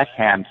with a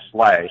backhand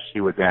slash,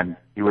 he would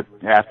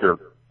after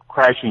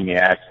crashing the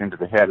axe into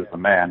the head of the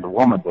man, the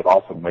woman would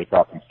often wake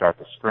up and start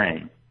to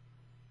scream,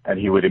 and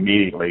he would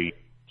immediately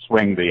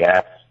swing the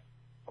axe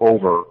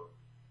over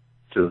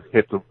to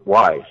hit the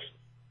wife.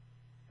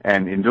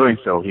 And in doing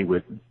so, he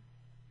would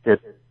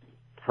hit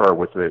her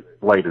with the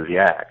blade of the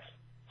axe.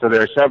 So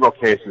there are several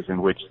cases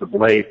in which the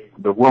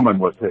woman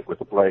was hit with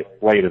the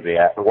blade of the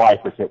axe, the wife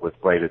was hit with the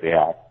blade of the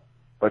axe,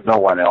 but no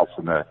one else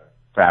in the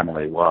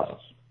family was.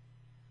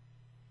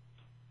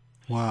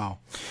 Wow.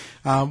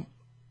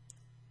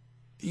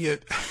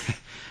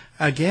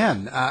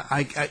 Again,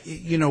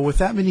 with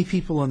that many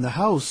people in the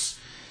house,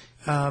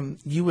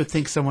 you would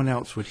think someone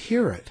else would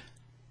hear it.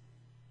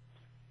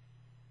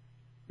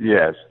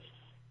 Yes.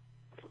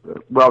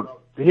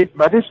 Well,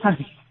 by this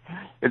time,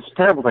 it's a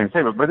terrible thing to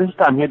say, but by this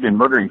time he had been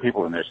murdering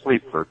people in their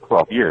sleep for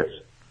 14 years.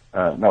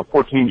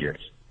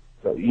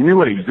 So he knew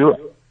what he was doing.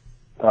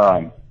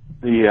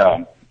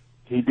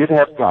 He did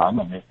have a gun.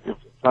 I mean, if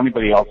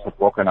anybody else had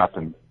woken up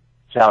and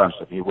challenged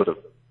him, he would have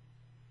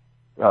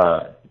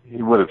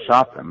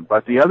shot them.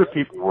 But the other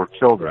people were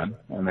children,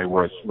 and they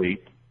were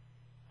asleep,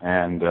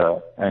 and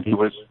he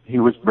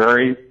was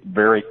very,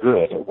 very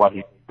good at what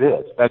he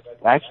did. That's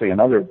actually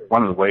another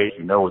one of the ways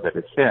you know that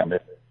it's him.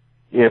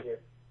 If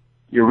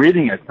you're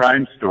reading a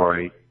crime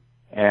story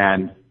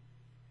and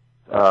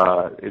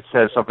it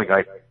says something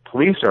like,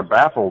 police are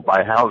baffled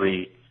by how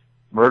the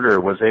murderer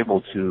was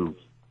able to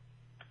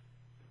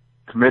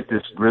commit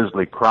this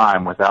grisly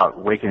crime without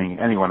awakening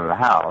anyone in the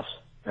house,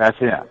 that's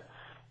him.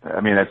 I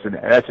mean,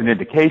 that's an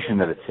indication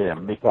that it's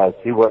him, because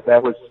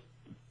that was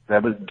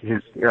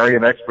his area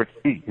of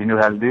expertise. He knew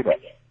how to do that.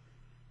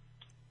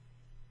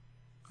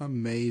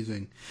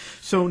 Amazing.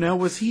 So now,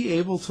 was he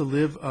able to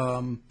live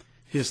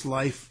his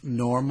life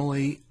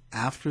normally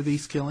after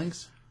these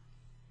killings?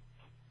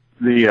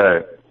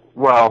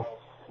 Well,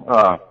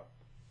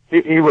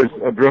 He was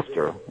a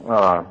drifter.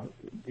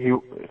 He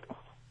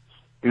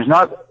was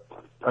not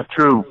a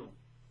true,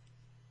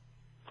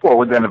 what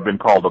would then have been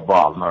called a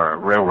bum or a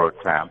railroad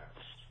tramp.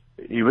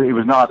 He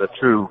was not a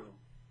true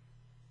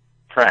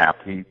tramp.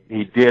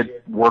 He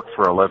did work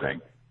for a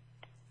living.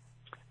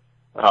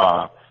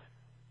 But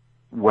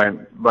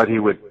he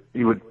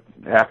would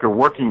after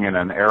working in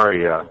an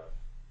area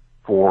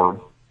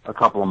for a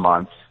couple of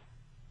months,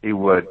 he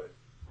would,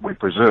 we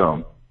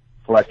presume,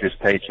 collect his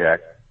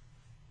paycheck,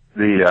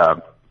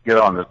 get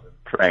on the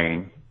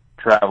train,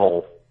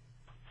 travel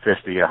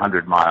 50,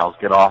 100 miles,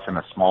 get off in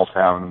a small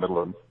town in the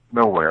middle of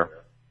nowhere,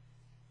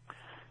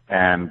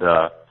 and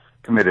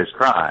commit his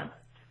crime.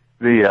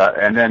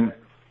 And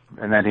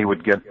then he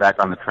would get back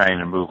on the train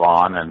and move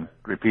on and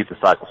repeat the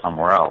cycle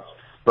somewhere else.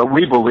 But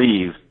we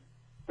believe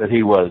that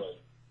he was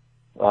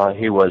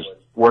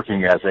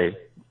working as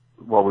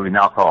what we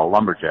now call a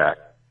lumberjack.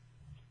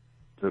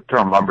 The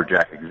term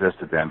lumberjack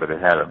existed then, but it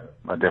had a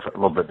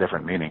little bit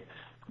different meaning.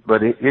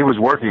 But he was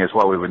working as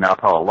what we would now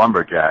call a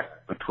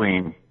lumberjack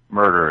between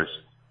murders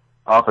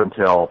up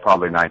until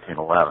probably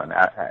 1911.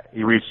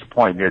 He reached a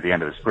point near the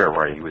end of his career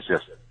where he was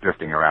just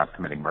drifting around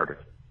committing murder.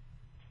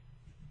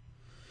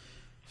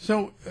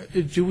 So,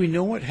 do we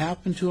know what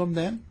happened to him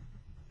then?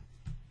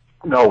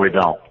 No, we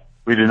don't.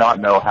 We do not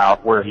know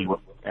where he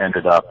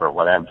ended up or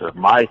what happened to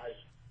him.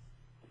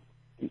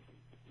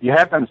 You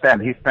have to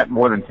understand, he spent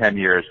more than 10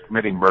 years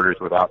committing murders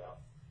without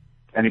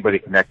anybody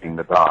connecting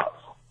the dots.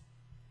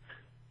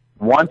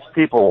 Once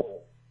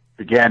people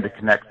began to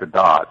connect the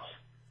dots,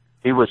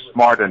 he was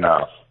smart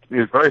enough. He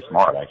was very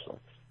smart, actually.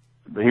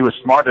 But he was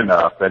smart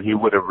enough that he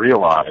would have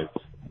realized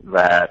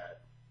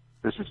that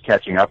this is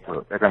catching up to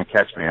it. They're going to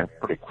catch me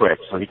pretty quick.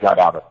 So he got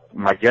out of,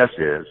 my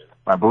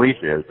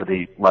belief is that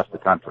he left the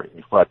country.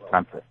 He fled the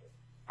country.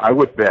 I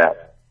would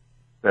bet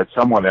that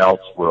someone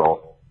else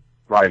will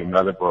write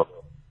another book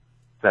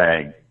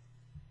saying,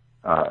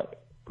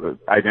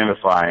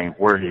 identifying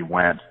where he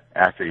went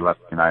after he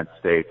left the United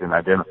States and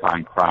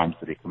identifying crimes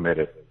that he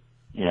committed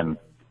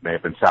may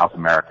have been South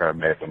America,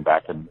 may have been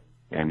back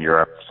in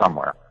Europe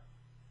somewhere.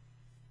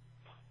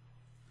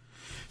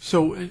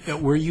 So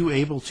were you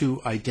able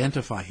to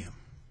identify him?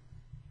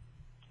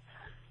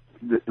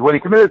 When he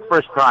committed the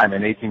first crime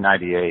in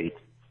 1898,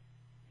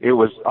 it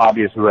was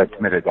obvious who had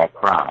committed that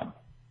crime.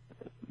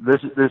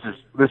 This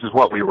is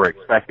what we were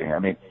expecting. I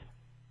mean,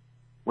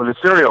 when a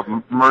serial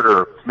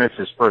murderer commits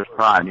his first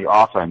crime, he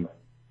often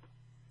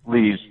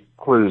leaves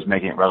clues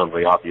making it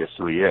relatively obvious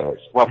who he is.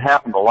 What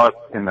happened a lot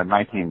in the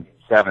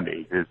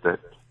 1970s is that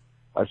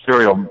a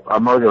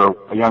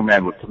young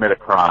man would commit a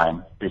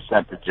crime, be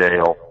sent to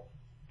jail,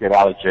 get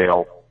out of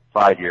jail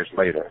 5 years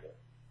later,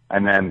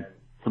 and then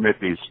commit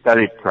these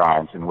studied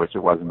crimes in which it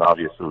wasn't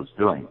obvious who was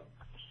doing.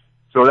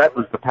 So that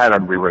was the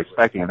pattern we were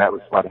expecting, and that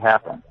was what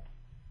happened.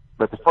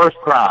 But the first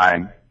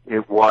crime,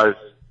 it was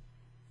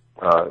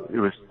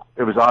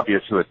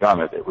obvious who had done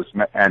it.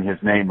 And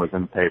his name was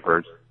in the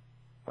papers.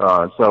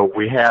 So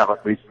we have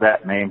at least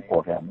that name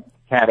for him.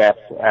 Can't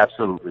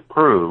absolutely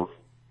prove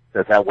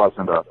that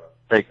wasn't a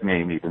fake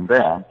name even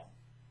then.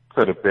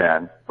 Could have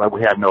been, but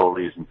we have no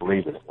reason to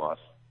believe that it was.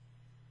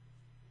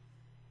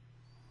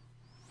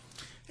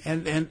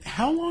 And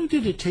how long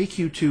did it take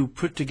you to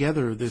put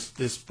together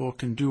this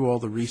book and do all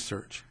the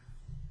research?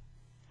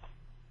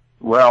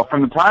 Well,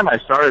 from the time I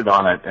started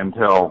on it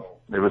until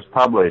it was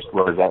published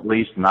was at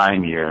least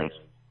 9 years.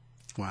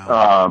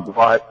 Wow.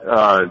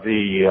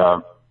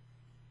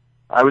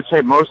 I would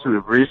say most of the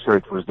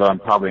research was done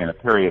probably in a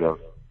period of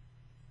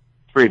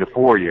 3 to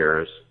 4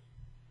 years,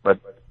 but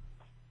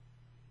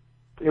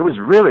it was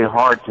really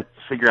hard to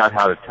figure out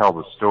how to tell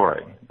the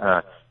story.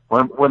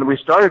 When we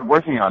started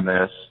working on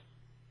this,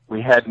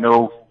 we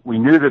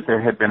knew that there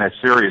had been a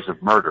series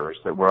of murders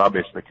that were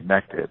obviously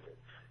connected,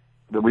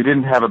 but we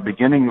didn't have a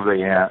beginning of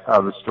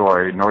the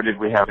story, nor did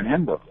we have an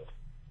end of it.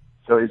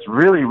 So it's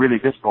really, really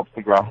difficult to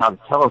figure out how to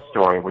tell a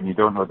story when you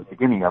don't know the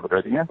beginning of it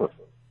or the end of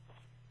it.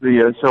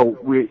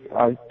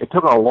 It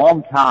took a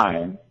long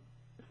time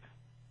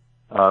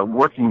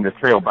working the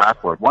trail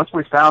backward. Once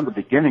we found the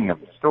beginning of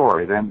the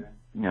story, then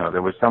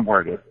there was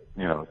somewhere to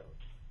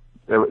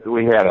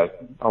we had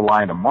a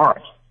line of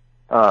march.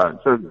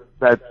 So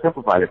that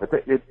simplified it, but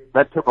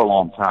that took a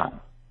long time.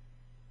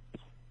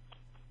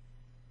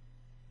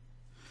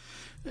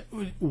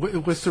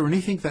 Was there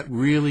anything that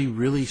really,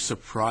 really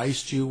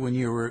surprised you when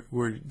you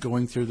were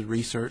going through the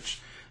research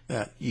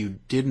that you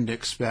didn't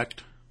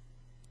expect?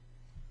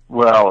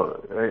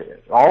 Well,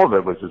 all of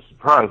it was a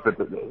surprise, but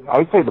I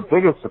would say the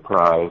biggest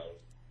surprise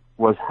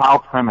was how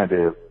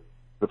primitive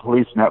the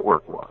police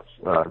network was.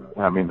 How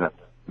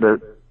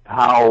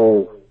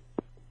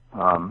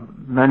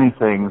many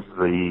things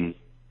the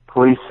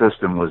police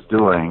system was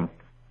doing,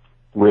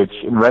 which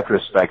in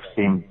retrospect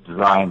seemed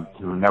designed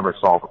to never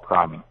solve a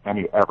crime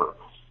ever.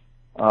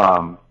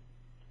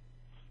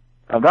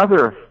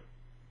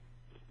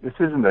 This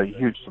isn't a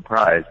huge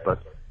surprise,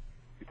 but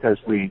because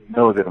we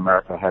know that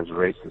America has a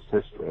racist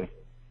history.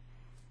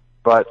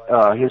 But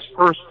his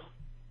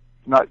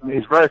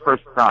very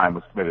first crime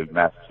was committed in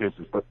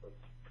Massachusetts, but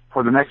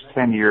for the next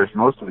 10 years,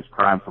 most of these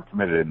crimes were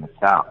committed in the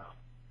South.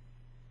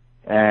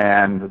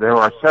 And there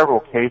are several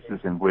cases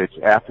in which,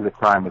 after the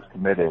crime was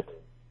committed,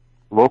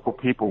 local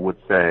people would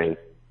say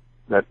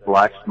that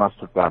blacks must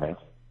have done it,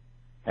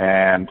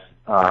 and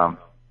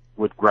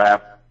would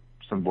grab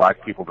some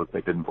black people that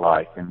they didn't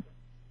like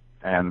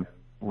and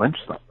lynch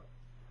them.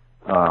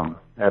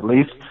 At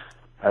least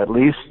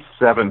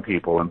 7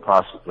 people, and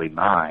possibly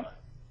 9,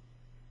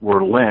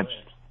 were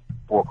lynched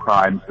for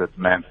crimes that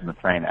the man from the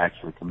train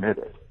actually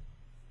committed.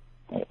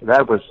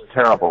 That was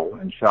terrible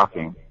and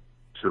shocking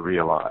to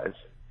realize.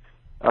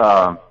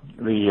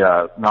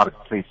 Not a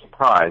complete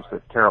surprise,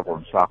 but terrible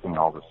and shocking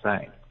all the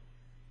same.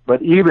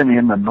 But even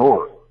in the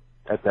North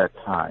at that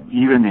time,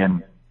 even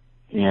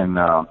in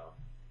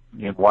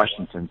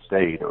Washington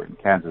State or in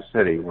Kansas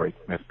City, where he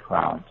committed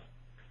crimes,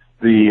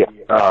 the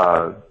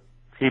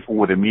people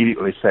would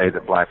immediately say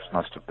that blacks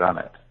must have done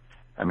it.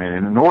 I mean,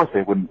 in the North,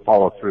 they wouldn't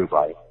follow through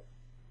by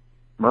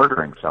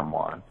murdering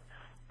someone,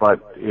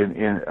 but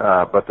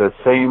but the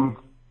same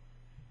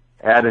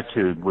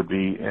attitude would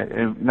be,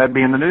 and that'd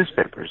be in the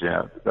newspapers.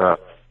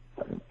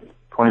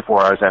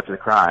 24 hours after the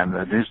crime,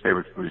 the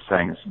newspapers would be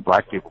saying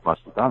black people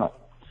must have done it,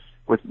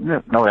 with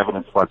no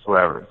evidence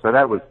whatsoever. So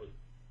that was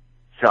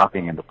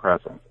shocking and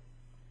depressing.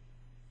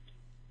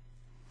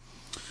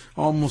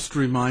 Almost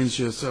reminds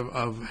us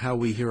of how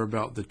we hear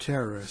about the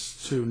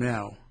terrorists too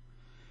now.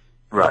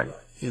 Right.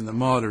 In the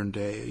modern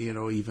day,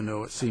 even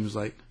though it seems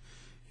like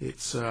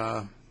it's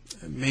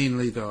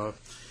mainly the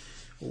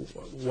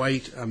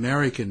white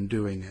American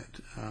doing it.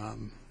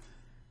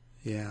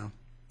 Yeah.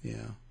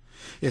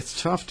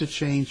 It's tough to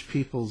change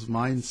people's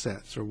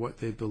mindsets or what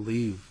they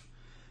believe.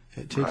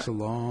 It takes a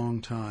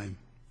long time.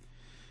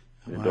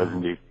 It does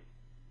indeed.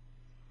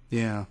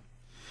 Yeah.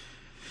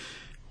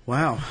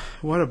 Wow,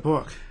 what a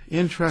book!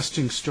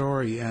 Interesting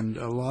story and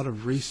a lot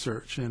of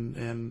research,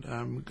 and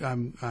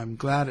I'm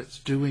glad it's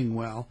doing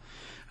well.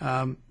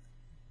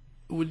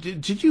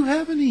 Did you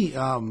have any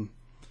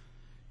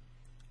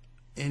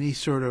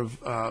sort of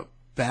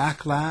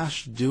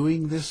backlash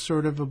doing this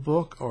sort of a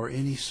book, or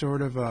any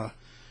sort of a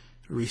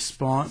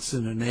response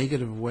in a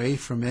negative way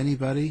from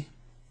anybody?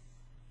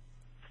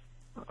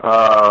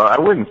 I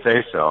wouldn't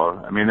say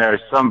so. I mean, there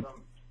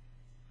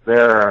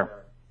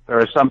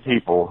are some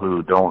people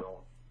who don't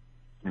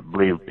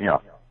believe,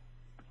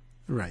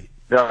 Right.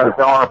 There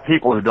are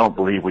people who don't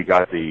believe we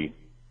got the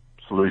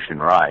solution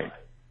right,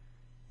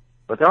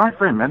 but there aren't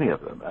very many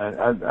of them.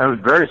 I was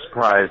very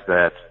surprised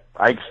that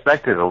I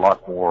expected a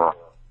lot more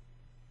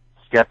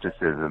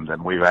skepticism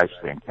than we've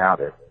actually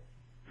encountered.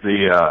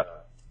 But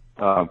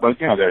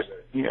there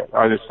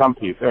are some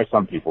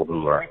people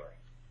who are,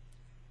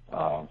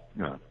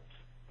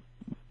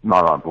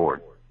 not on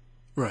board.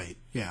 Right.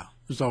 Yeah.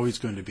 There's always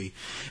going to be.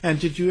 And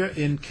did you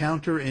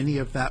encounter any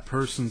of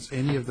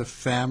the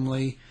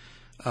family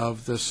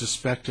of the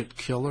suspected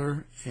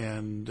killer,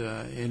 and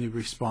any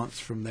response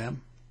from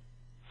them?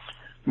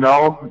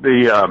 No.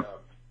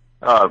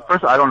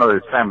 First, I don't know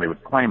that his family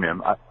would claim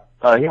him.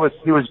 He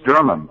was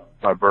German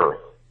by birth.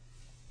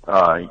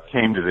 He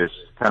came to this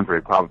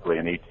country probably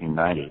in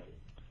 1890.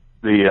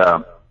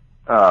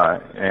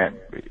 And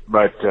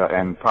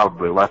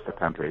probably left the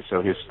country.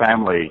 So his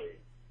family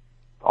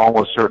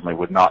almost certainly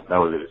would not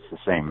know that it's the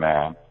same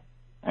man.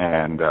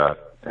 And I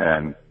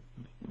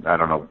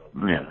don't know,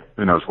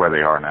 who knows where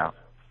they are now.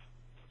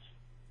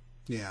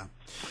 Yeah.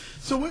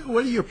 So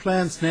what are your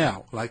plans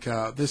now? Like,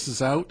 this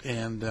is out,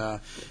 and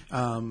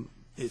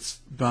it's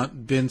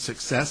been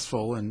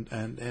successful,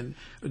 and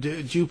do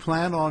you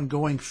plan on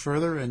going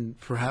further and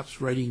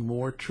perhaps writing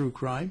more true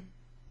crime?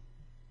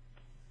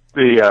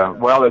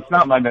 Well, it's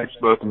not my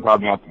next book, and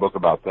probably not the book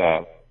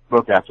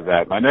after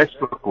that. My next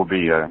book will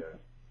be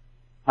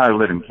How to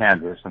Live in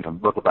Kansas, and a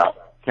book about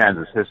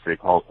Kansas history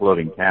called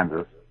Floating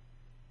Kansas.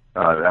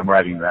 I'm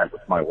writing that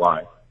with my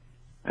wife,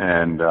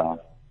 and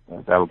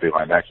that will be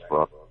my next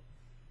book.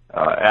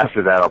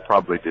 After that, I'll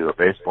probably do a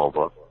baseball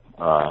book,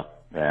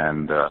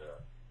 and then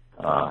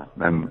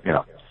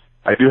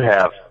I do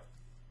have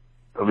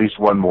at least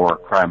one more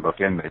crime book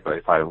in me, but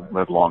if I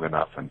live long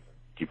enough and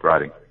keep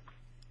writing.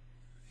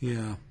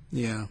 Yeah.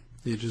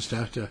 You just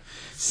have to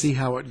see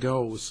how it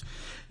goes.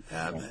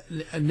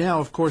 Now,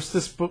 of course,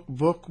 this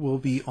book will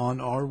be on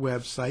our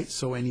website,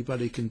 so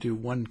anybody can do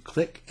one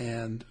click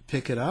and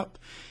pick it up.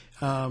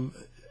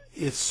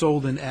 It's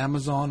sold in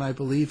Amazon, I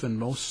believe, and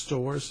most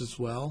stores as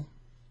well.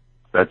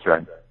 That's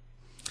right.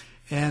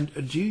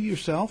 And do you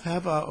yourself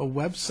have a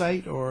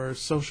website or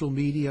social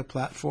media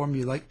platform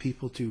you'd like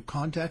people to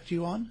contact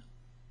you on?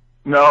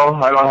 No,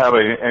 I don't have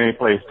any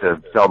place to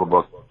sell the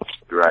book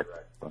direct.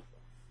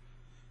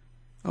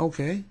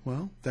 Okay,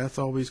 well, that's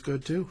always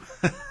good too.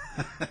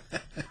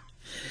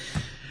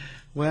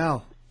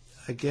 Well,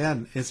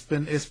 again, it's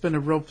been a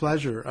real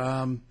pleasure.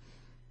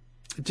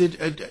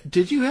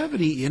 Did you have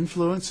any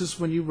influences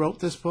when you wrote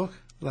this book?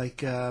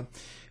 Like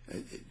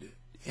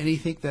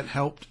anything that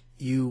helped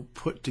you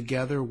put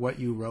together what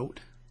you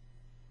wrote?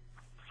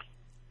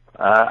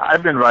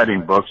 I've been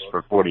writing books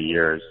for 40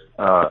 years,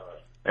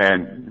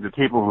 and the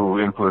people who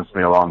influenced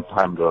me a long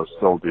time ago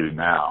still do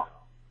now.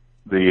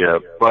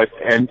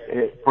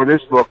 For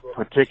this book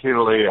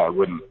particularly, I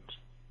wouldn't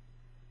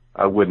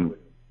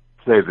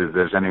say that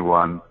there's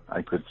anyone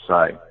I could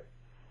cite.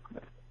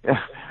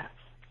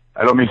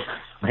 I don't mean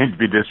to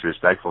be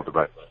disrespectful to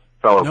my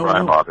fellow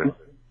crime authors.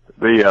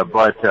 You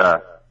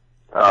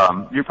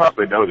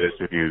probably know this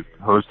if you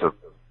host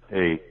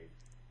there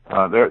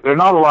are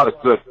not a lot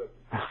of good.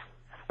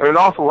 There's an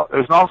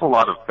awful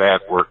lot of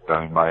bad work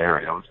done in my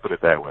area. Let's put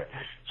it that way.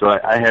 So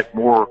I had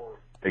more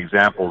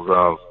examples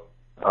of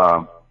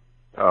I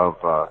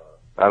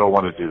don't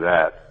want to do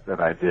that than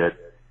I did.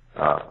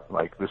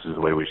 Like, this is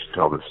the way we should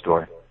tell this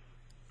story.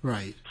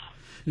 Right.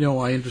 No,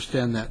 I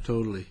understand that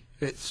totally,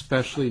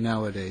 especially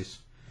nowadays.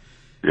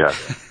 Yeah.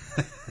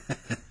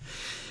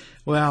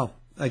 Well,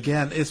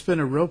 again, it's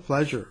been a real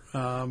pleasure.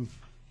 I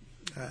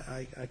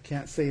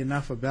can't say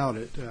enough about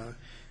it.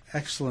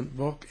 Excellent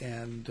book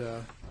and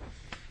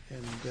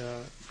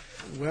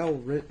well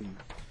written.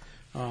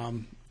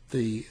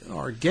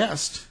 Our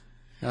guest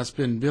has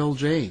been Bill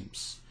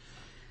James,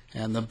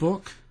 and the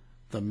book,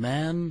 The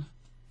Man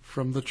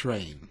from the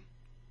Train.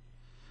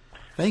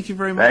 Thank you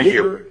very much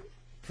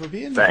for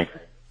being here. Thanks.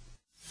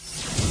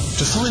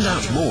 To find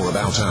out more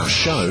about our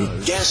show,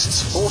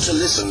 guests, or to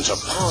listen to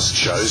past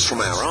shows from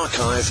our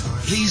archive,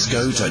 please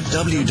go to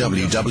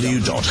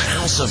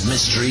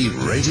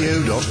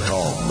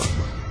www.houseofmysteryradio.com.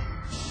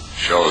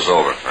 Show's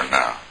over for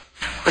now.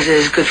 Was it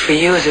as good for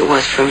you as it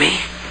was for me?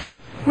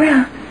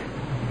 Well,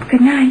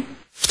 good night.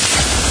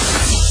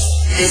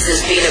 This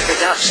has been a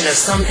production of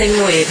Something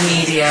Weird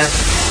Media.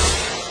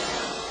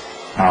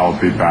 I'll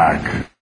be back.